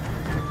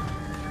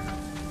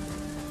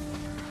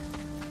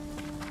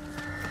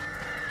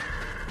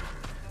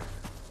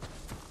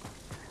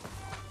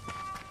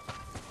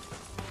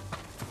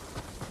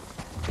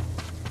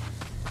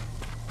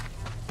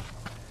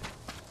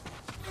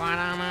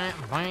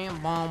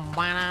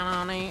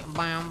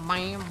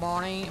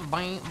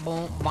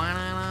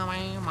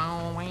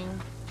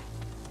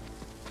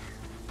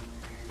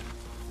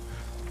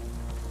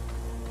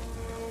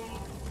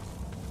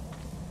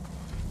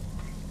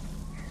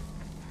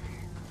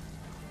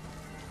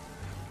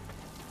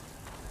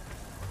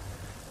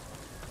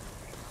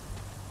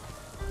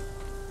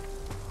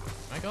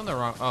 Am I going the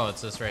wrong? Oh,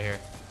 it's this right here.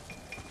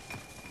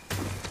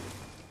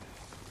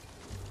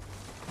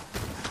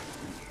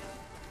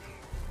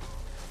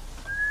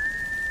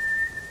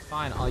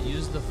 Fine, I'll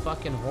use the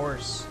fucking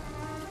horse.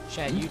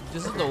 Chat,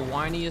 this is the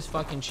whiniest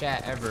fucking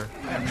chat ever.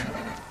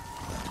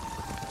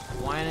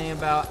 Whining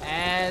about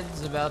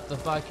ads, about the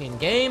fucking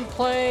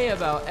gameplay,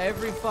 about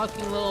every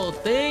fucking little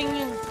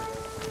thing.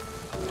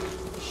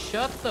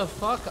 Shut the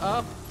fuck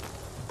up.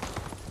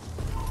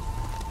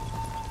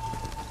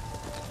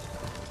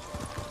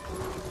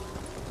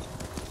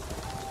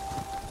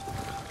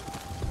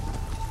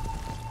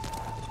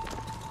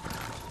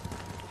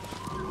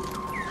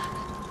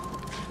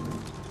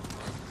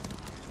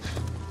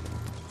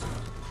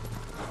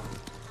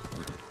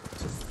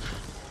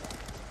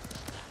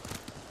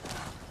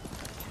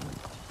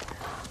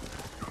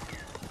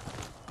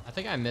 I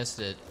think I missed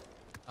it.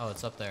 Oh,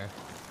 it's up there.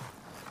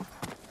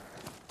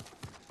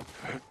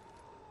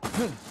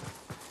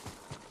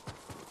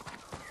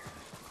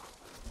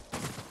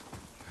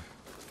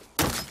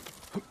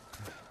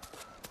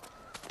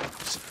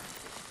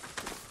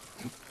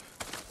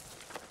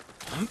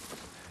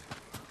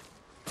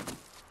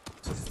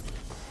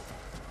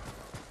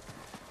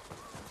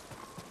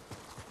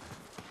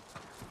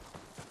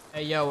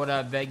 Hey, yo, what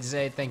up,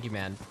 Vegze? Thank you,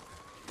 man.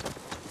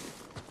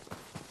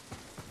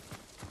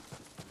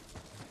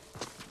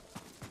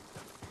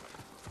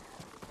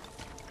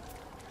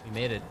 We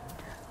made it.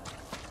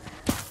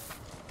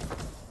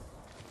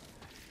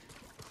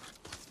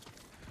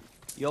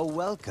 You're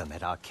welcome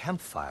at our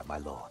campfire, my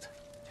lord.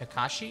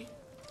 Takashi?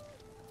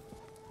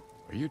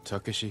 Are you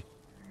Takeshi?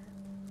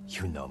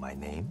 You know my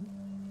name?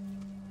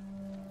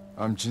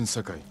 I'm Jin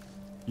Sakai.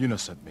 Yuna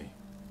sent me.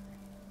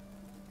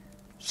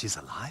 She's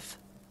alive?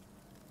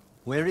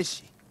 Where is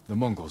she? The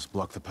Mongols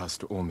blocked the pass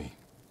to Omi.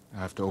 I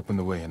have to open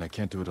the way, and I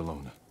can't do it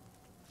alone.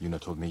 Yuna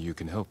told me you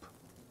can help.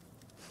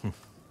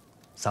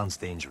 Sounds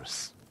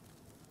dangerous.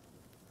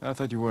 I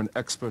thought you were an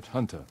expert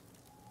hunter,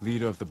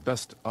 leader of the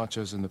best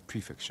archers in the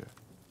prefecture.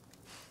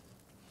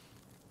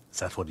 Is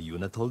that what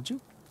Yuna told you?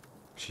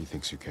 She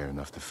thinks you care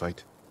enough to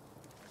fight.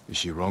 Is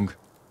she wrong?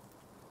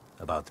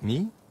 About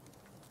me?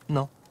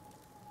 No.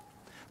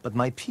 But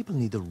my people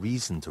need a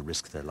reason to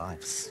risk their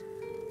lives.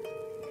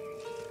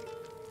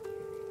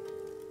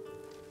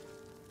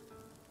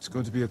 It's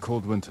going to be a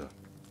cold winter.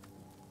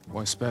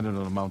 Why spend it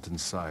on a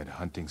mountainside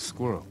hunting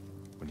squirrel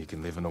when you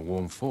can live in a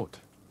warm fort?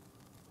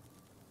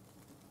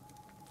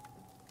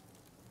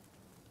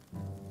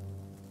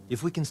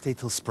 If we can stay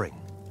till spring,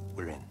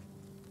 we're in.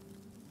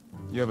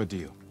 You have a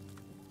deal.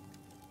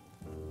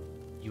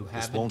 You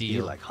have This a won't be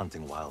deal. like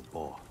hunting wild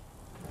boar.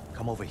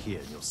 Come over here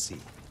and you'll see.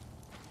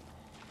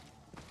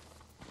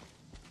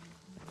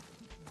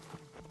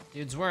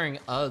 Dude's wearing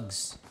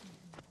Uggs.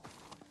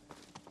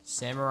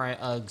 Samurai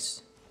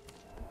Uggs.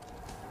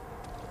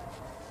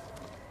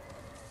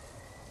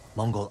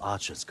 Mongol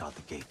archers guard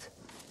the gate.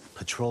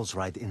 Patrols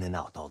ride in and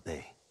out all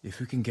day. If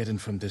we can get in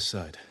from this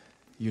side,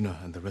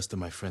 Yuna and the rest of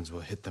my friends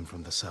will hit them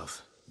from the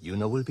south.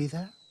 Yuna will be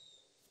there?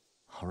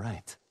 All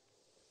right.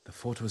 The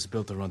fort was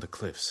built around the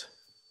cliffs.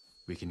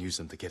 We can use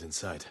them to get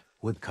inside.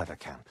 Woodcutter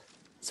camp.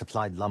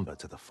 Supplied lumber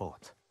to the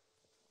fort.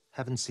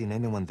 Haven't seen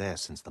anyone there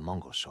since the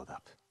Mongols showed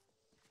up.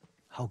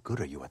 How good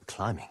are you at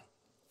climbing?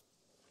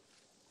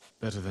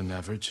 Better than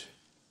average.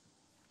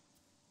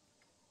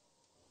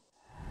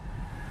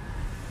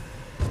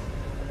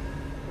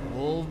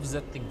 Wolves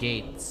at the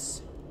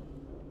gates.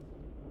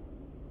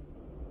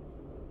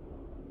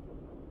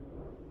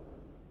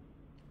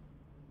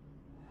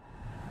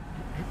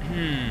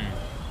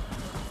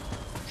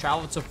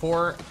 Travel to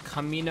Fort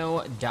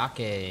Camino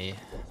Dake.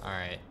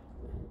 Alright.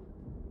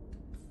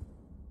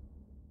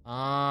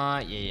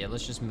 Yeah,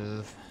 let's just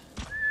move.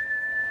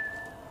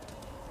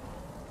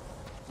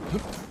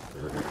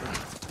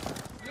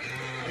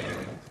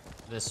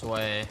 This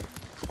way.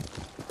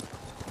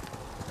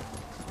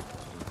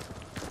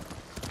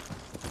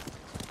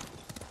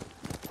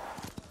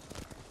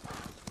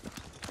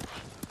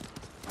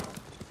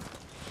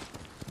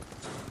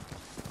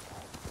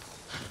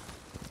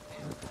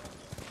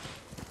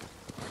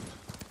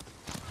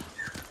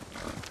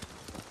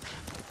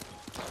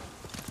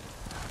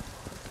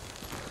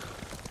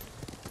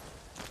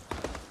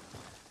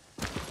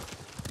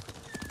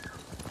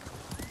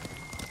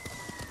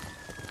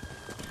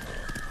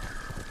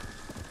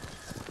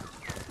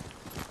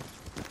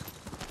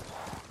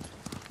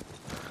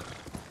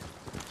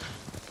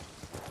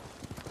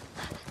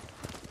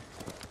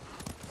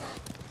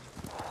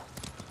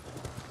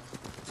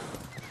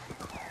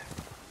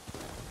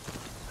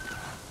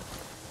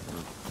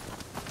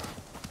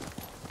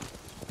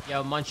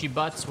 Yo, Munchy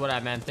Butts, what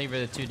up, man? Thank you for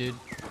the 2, dude.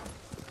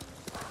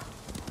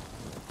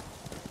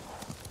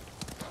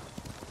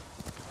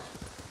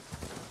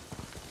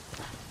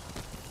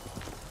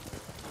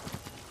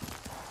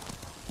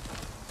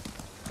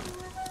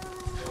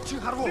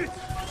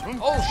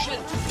 Oh shit!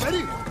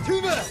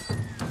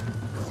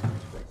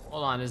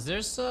 Hold on, is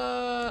there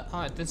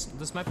oh,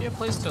 this might be a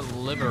place to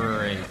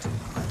liberate.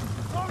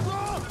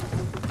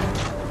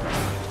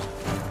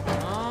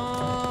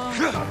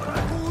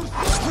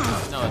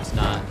 No, it's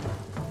not.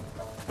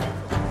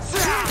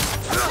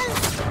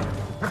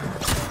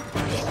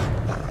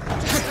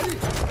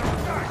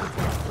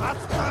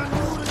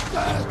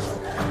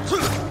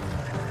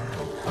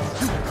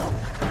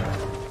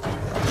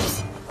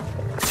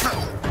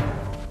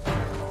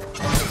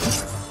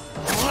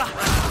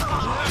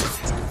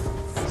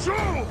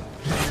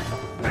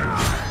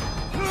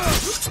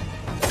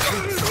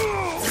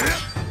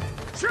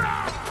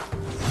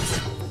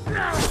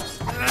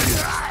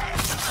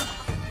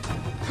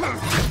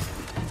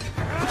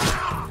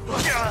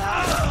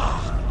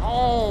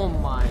 Oh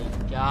my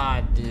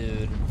god,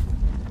 dude.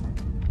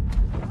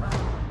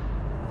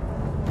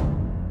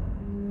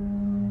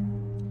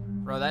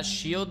 Bro, that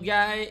shield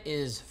guy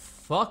is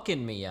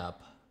fucking me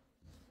up.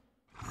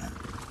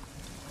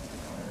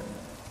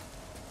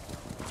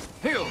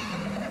 Heal!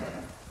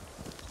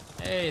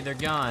 Hey, they're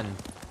gone.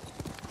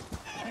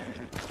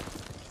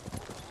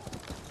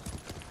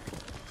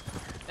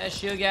 That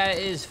shield guy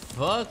is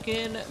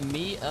fucking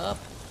me up.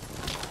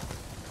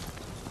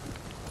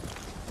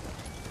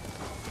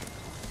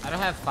 I don't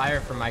have fire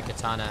for my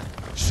katana.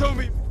 Show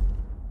me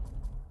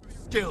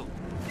skill.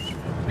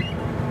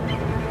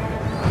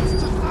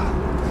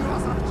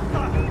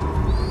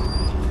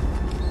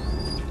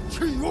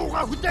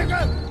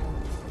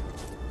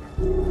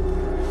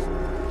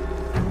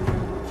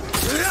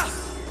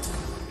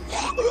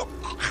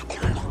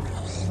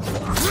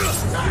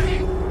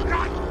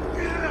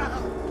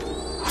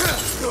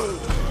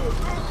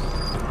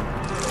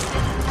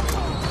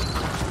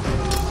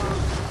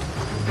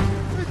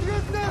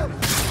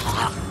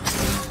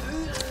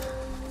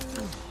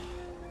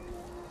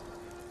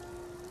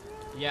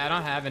 Yeah, I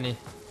don't have any.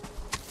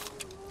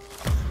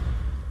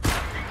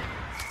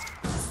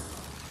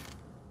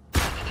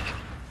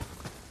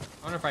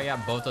 if I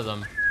got both of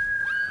them.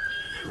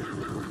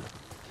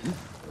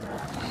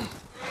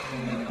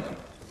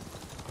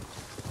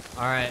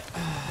 All right,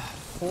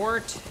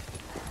 fort.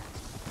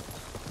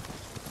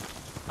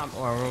 Oh,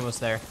 we're almost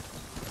there.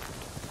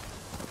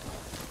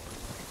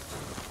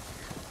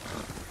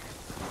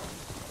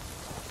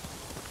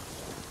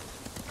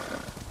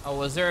 Oh,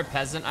 was there a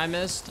peasant I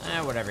missed?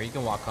 Whatever, you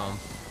can walk home.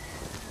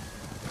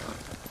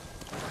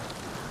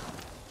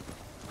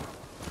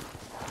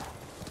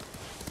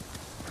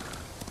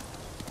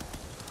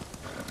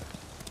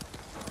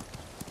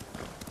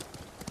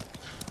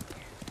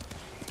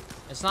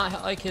 It's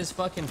not like his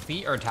fucking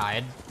feet are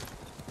tied.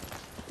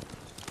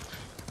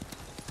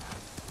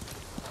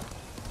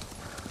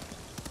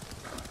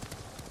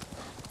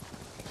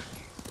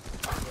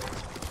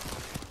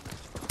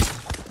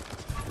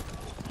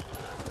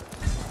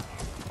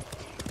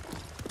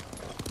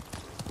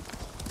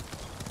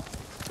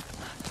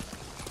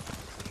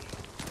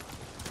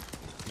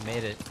 You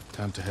made it.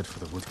 Time to head for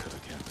the woodcutter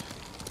camp.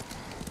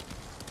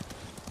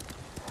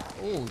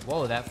 Ooh,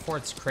 whoa, that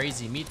fort's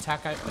crazy. Meet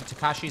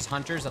Takashi's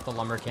hunters at the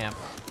lumber camp.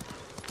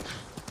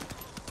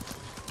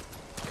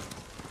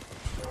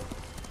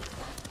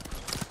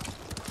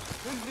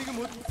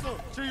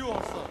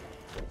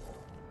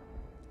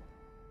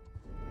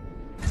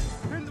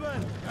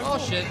 Oh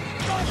shit.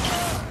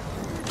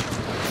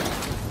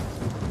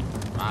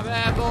 My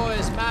bad,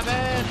 boys, my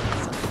bad.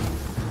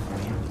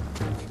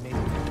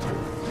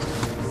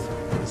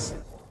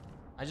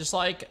 I just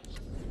like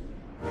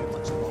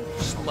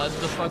led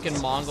the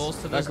fucking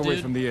Mongols to this Back away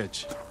dude. from the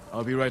edge.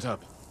 I'll be right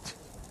up.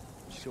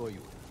 Sure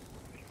you.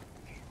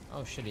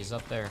 Oh shit, he's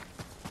up there.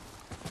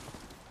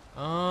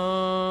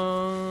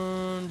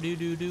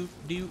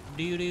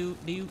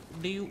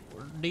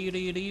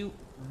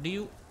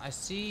 Do. I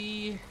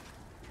see.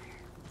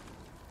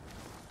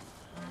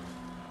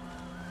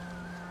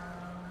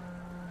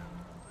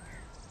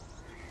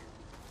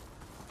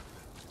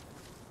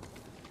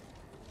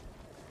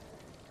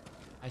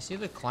 I see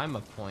the climb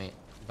up point,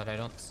 but I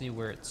don't see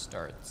where it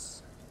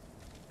starts.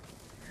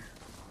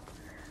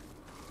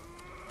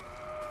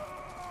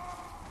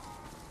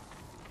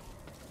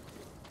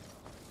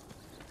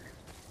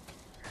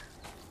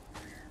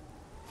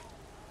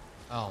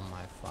 Oh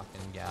my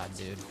fucking god,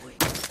 dude.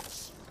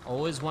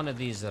 Always one of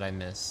these that I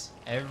miss.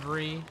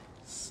 Every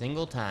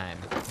single time.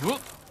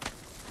 Whoop.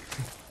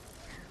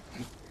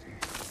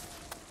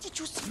 Did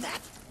you see that?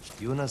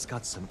 Yuna's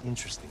got some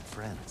interesting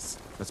friends.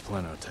 Let's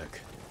plan our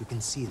attack. You can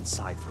see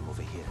inside from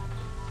over here.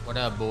 What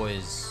up,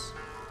 boys?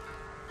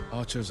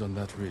 Archers on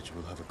that ridge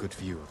will have a good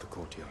view of the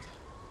courtyard.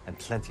 And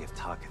plenty of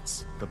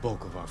targets. The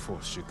bulk of our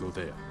force should go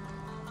there.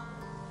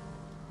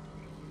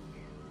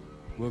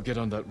 We'll get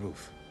on that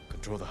roof.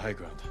 Control the high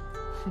ground.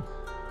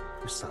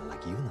 You sound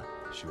like Yuna.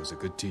 She was a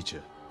good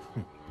teacher.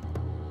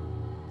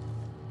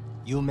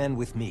 You men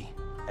with me.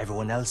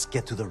 Everyone else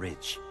get to the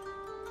ridge.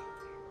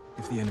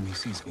 If the enemy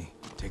sees me,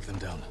 take them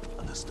down.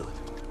 Understood.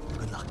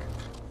 Good luck.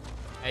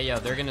 Hey, yo,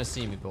 they're gonna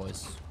see me,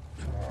 boys.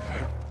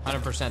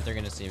 100% they're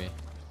gonna see me.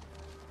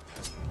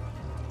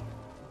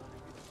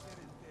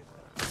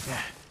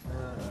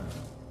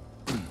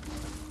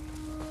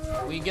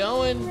 We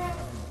going?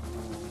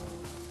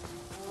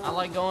 I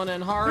like going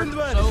in hard,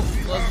 so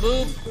let's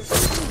move.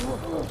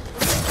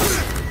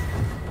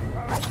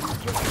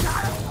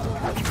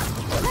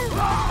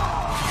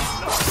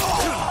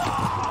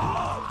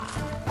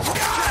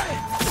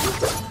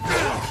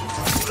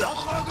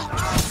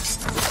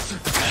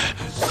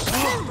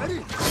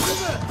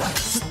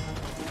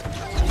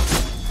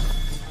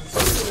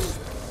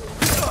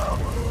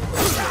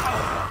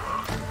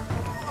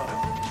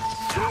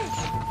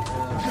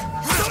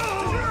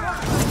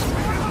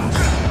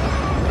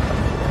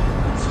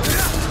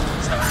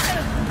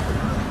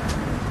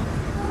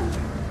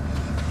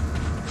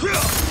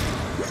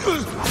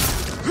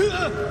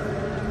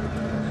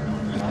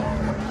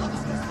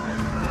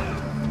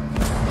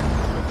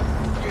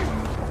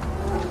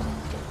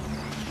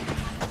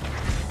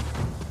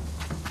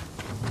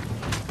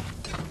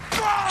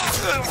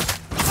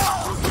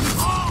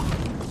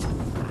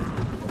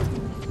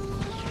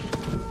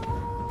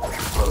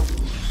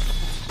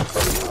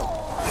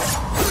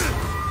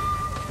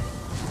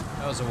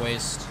 That was a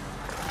waste.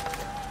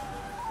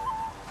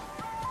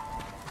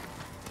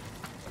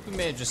 We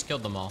may have just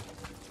killed them all.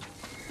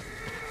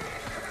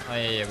 Oh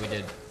yeah, we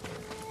did.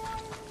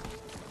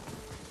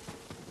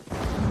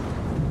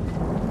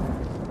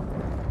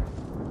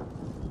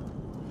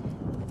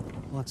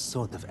 What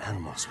sort of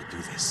animals would do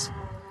this?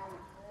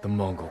 The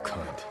Mongol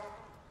kind.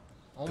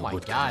 Oh The my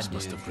woodcutters god, dude.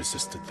 must have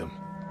resisted them.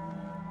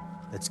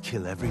 Let's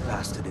kill every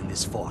bastard in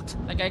this fort.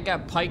 That guy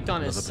got piked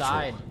on his Another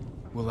patrol. side.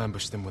 We'll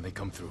ambush them when they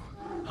come through.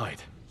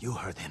 Hide. You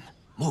heard him.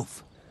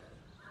 Move.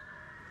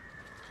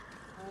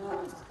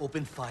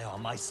 Open fire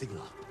on my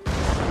signal.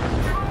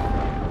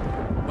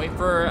 Wait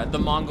for the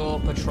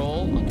Mongol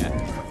patrol. Okay.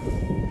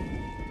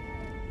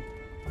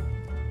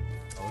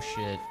 Oh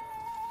shit.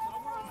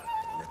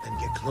 Let them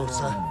get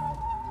closer.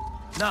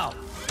 Now,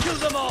 kill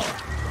them all!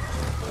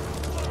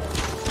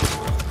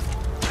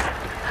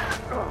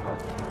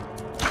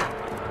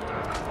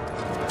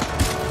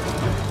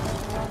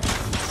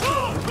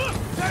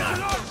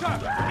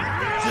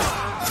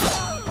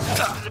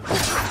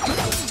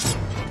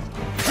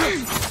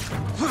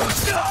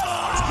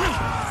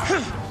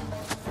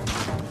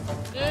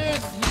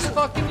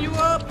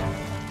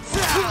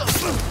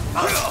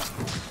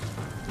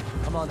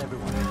 Come on,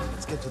 everyone.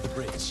 Let's get to the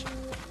bridge.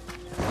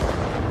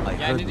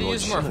 I need to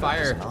use more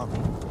fire. An army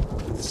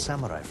with the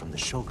samurai from the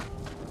Shogun.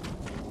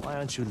 Why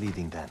aren't you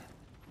leading then?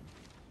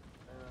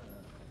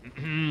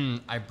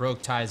 I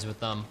broke ties with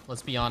them.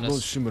 Let's be honest.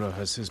 Lord Shimura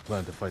has his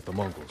plan to fight the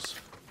Mongols,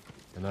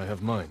 and I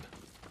have mine.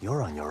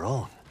 You're on your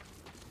own.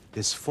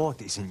 This fort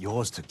isn't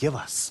yours to give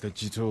us. The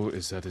Jito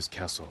is at his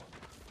castle.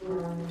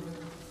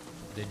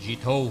 The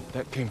Jito.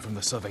 That came from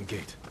the southern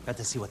gate.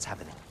 Better see what's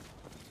happening.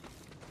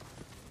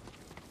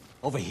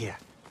 Over here.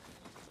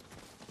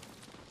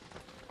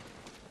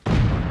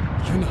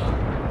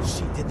 Yuna!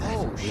 She did that?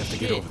 Oh, We have to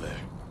get over there.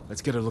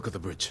 Let's get a look at the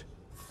bridge.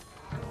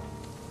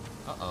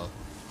 Uh-oh.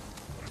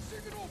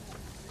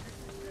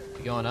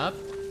 You going up?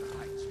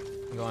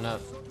 You going up?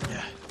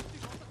 Yeah.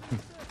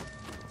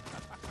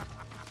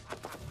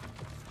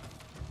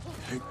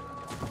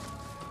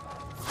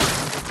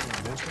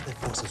 Most of the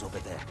forces over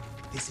there.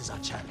 This is our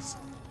chance.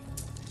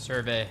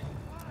 Survey.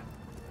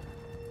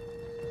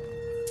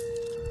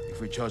 If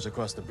we charge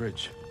across the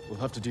bridge, we'll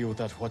have to deal with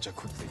that Hwacha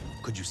quickly.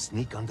 Could you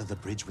sneak under the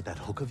bridge with that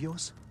hook of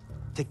yours?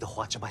 Take the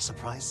Hwacha by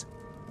surprise?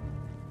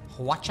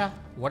 Hwacha?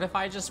 What if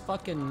I just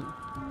fucking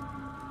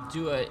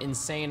do an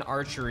insane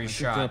archery I could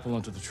shot? grapple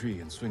onto the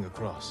tree and swing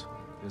across.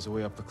 There's a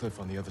way up the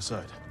cliff on the other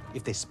side.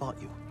 If they spot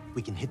you,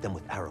 we can hit them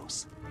with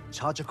arrows.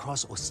 Charge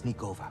across or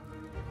sneak over.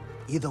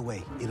 Either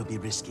way, it'll be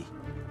risky.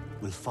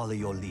 We'll follow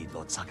your lead,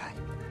 Lord Sakai.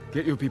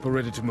 Get your people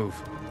ready to move.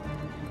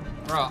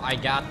 Bro, I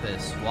got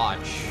this.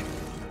 Watch.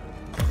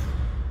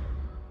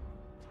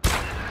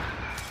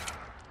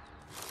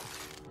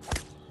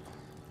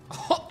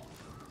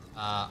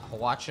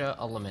 Hwacha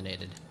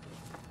eliminated.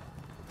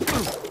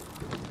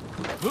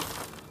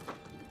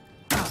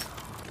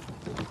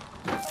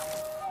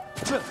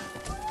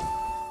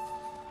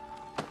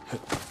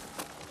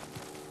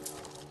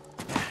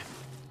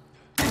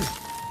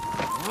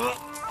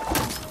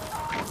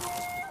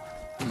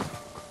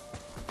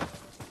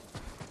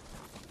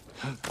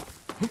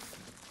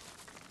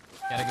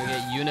 Gotta go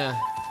get Yuna.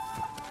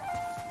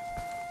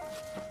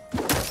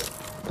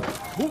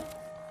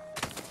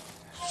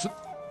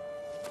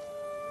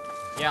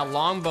 Yeah,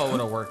 longbow would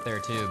have worked there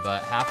too,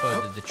 but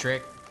Halfo did the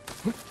trick.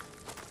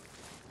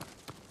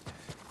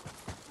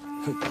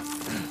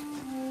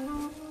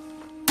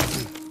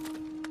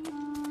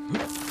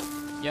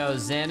 Yo,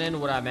 Xanon,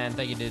 what up, man?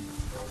 Thank you, dude.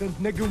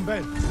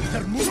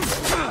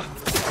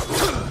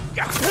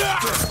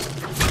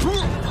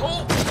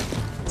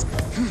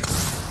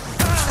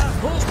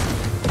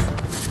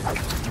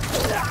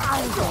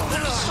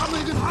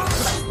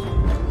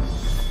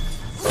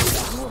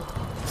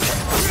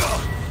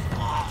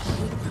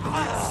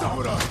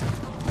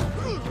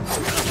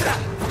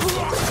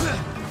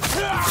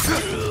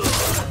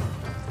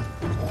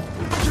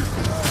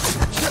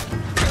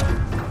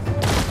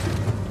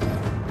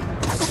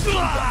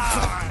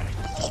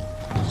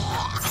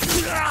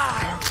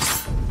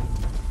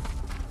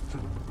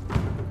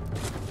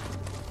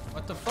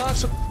 What the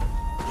fuck?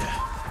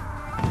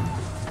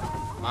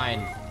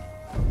 Mine.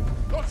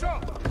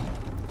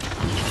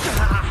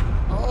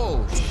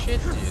 Oh,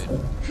 shit,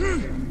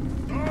 dude.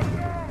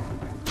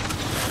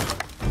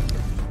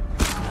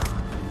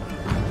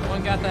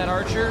 Someone got that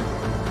archer?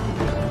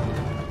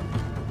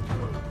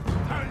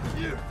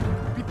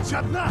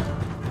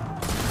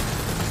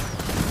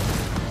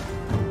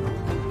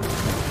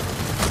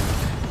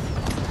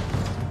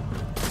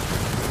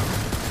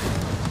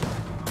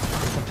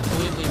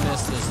 Completely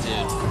missed this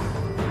dude.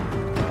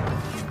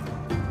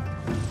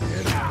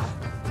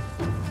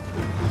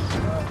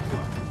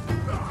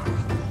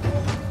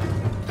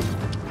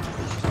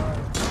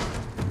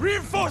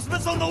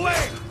 Reinforcements on the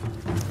way!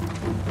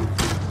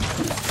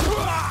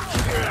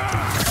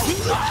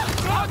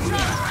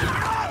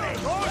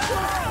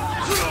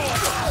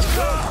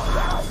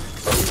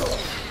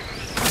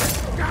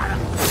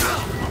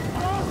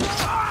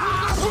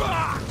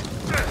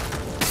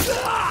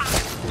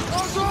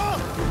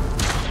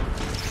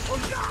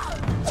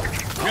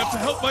 We have to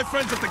help my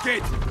friends at the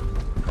gate!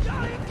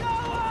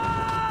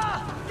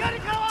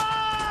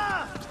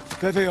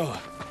 There they are.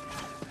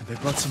 And they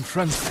brought some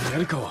friends from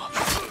Yarikawa.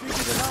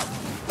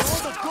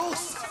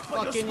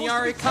 Fucking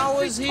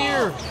Yarikawa's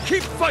here!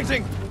 Keep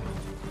fighting!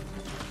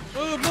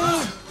 Move,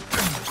 move!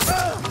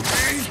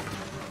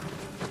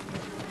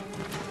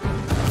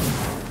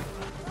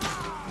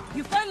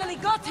 You finally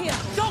got here!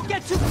 Don't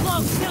get too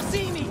close! They'll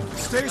see me!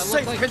 Stay That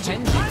safe, looked like Kenji!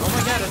 Kenji. Oh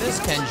my god, it is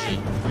Kenji.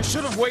 You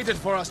should have waited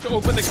for us to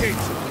open the gate!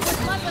 That's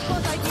not a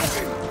good idea!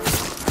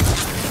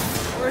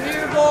 We're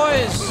here,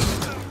 boys!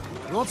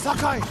 Lord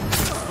Sakai,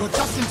 you're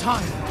just in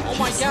time. Oh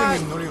my god!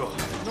 Norio!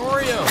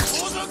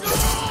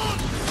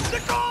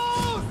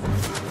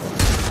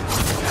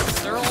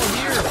 They're all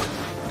here!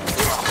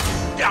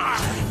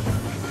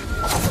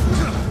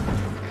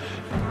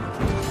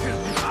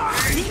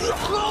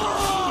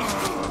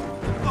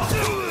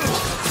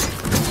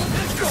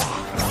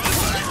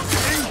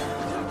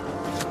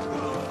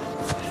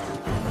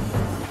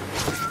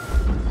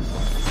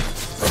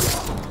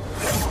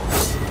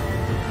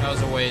 That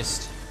was a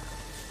waste.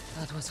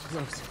 That was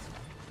close.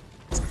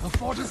 The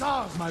fort is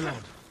ours, my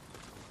lord.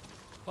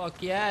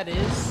 Fuck yeah, it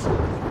is.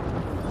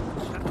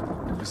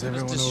 Is It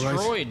everyone was all right?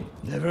 destroyed.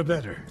 Never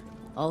better.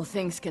 All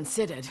things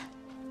considered.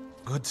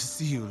 Good to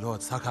see you,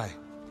 Lord Sakai.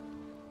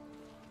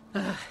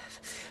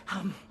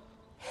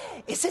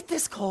 Is it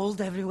this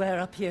cold everywhere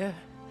up here?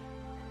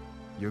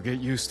 You'll get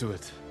used to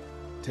it.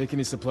 Take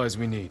any supplies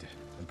we need,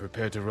 and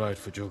prepare to ride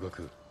for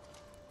Jogaku.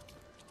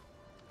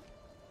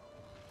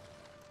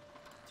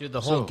 Dude,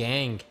 the whole So,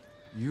 gang.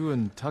 You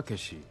and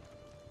Takeshi,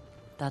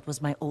 That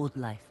was my old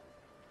life.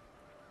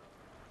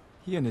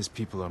 he and his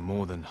people are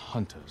more than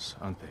hunters,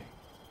 aren't they?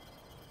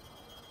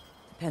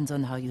 Depends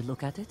on how you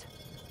look at it.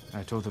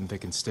 I told them they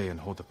can stay and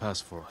hold the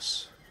pass for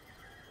us.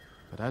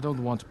 But I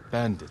don't want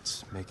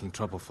bandits making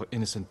trouble for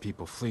innocent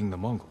people fleeing the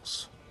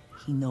Mongols.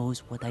 He knows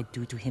what I'd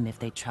do to him if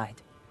they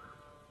tried.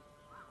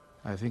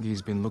 I think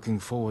he's been looking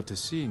forward to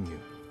seeing you.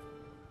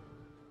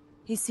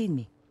 He's seen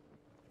me.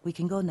 We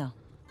can go now.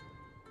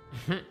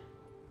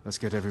 Let's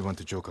get everyone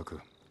to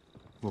Jogaku.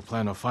 We'll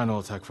plan our final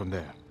attack from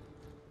there.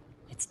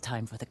 It's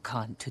time for the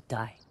Khan to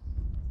die.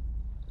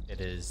 It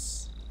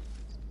is.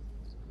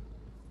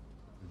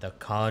 The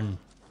Khan.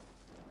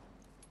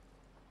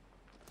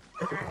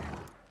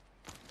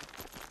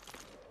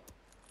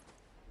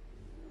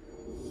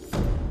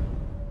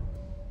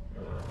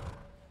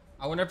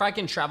 I wonder if I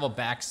can travel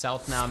back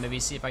south now, maybe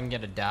see if I can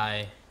get a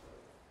die.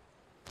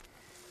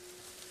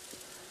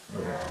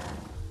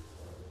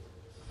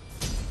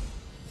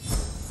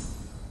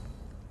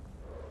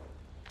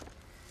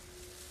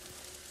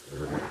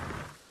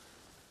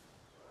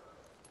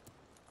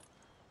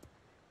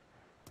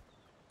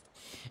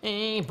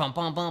 Hey, bum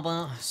bum bum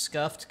bum.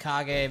 Scuffed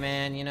Kage,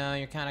 man. You know,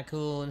 you're kind of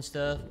cool and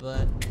stuff,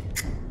 but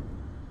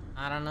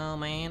I don't know,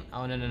 man.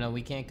 Oh, no,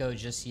 we can't go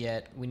just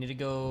yet. We need to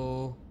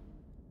go.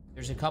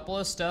 There's a couple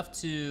of stuff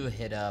to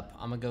hit up.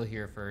 I'm gonna go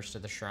here first to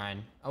the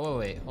shrine. Oh,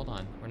 wait, hold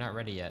on. We're not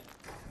ready yet.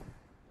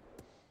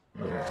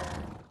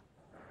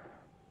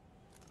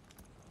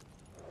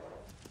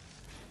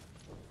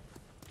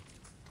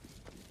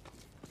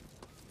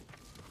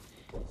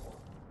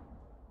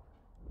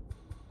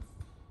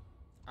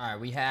 Alright,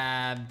 we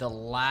have the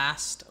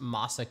last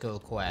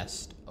Masako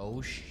quest.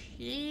 Oh,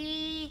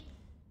 shit.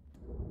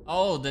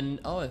 Oh,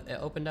 it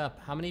opened up.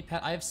 How many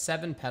I have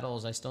 7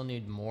 petals. I still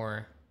need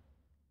more.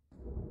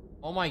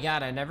 Oh my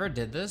god, I never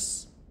did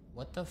this?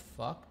 What the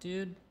fuck,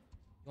 dude? You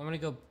want me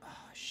to go? Oh,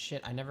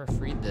 shit, I never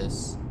freed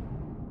this.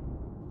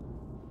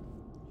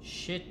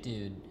 Shit,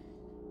 dude.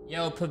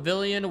 Yo,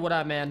 Pavilion, what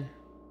up, man?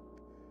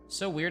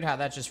 So weird how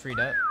that just freed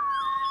up.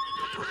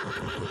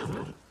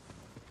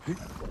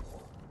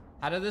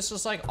 How did this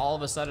just like all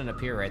of a sudden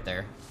appear right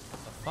there?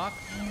 What the fuck?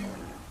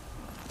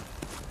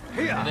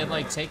 Did it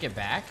like take it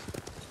back?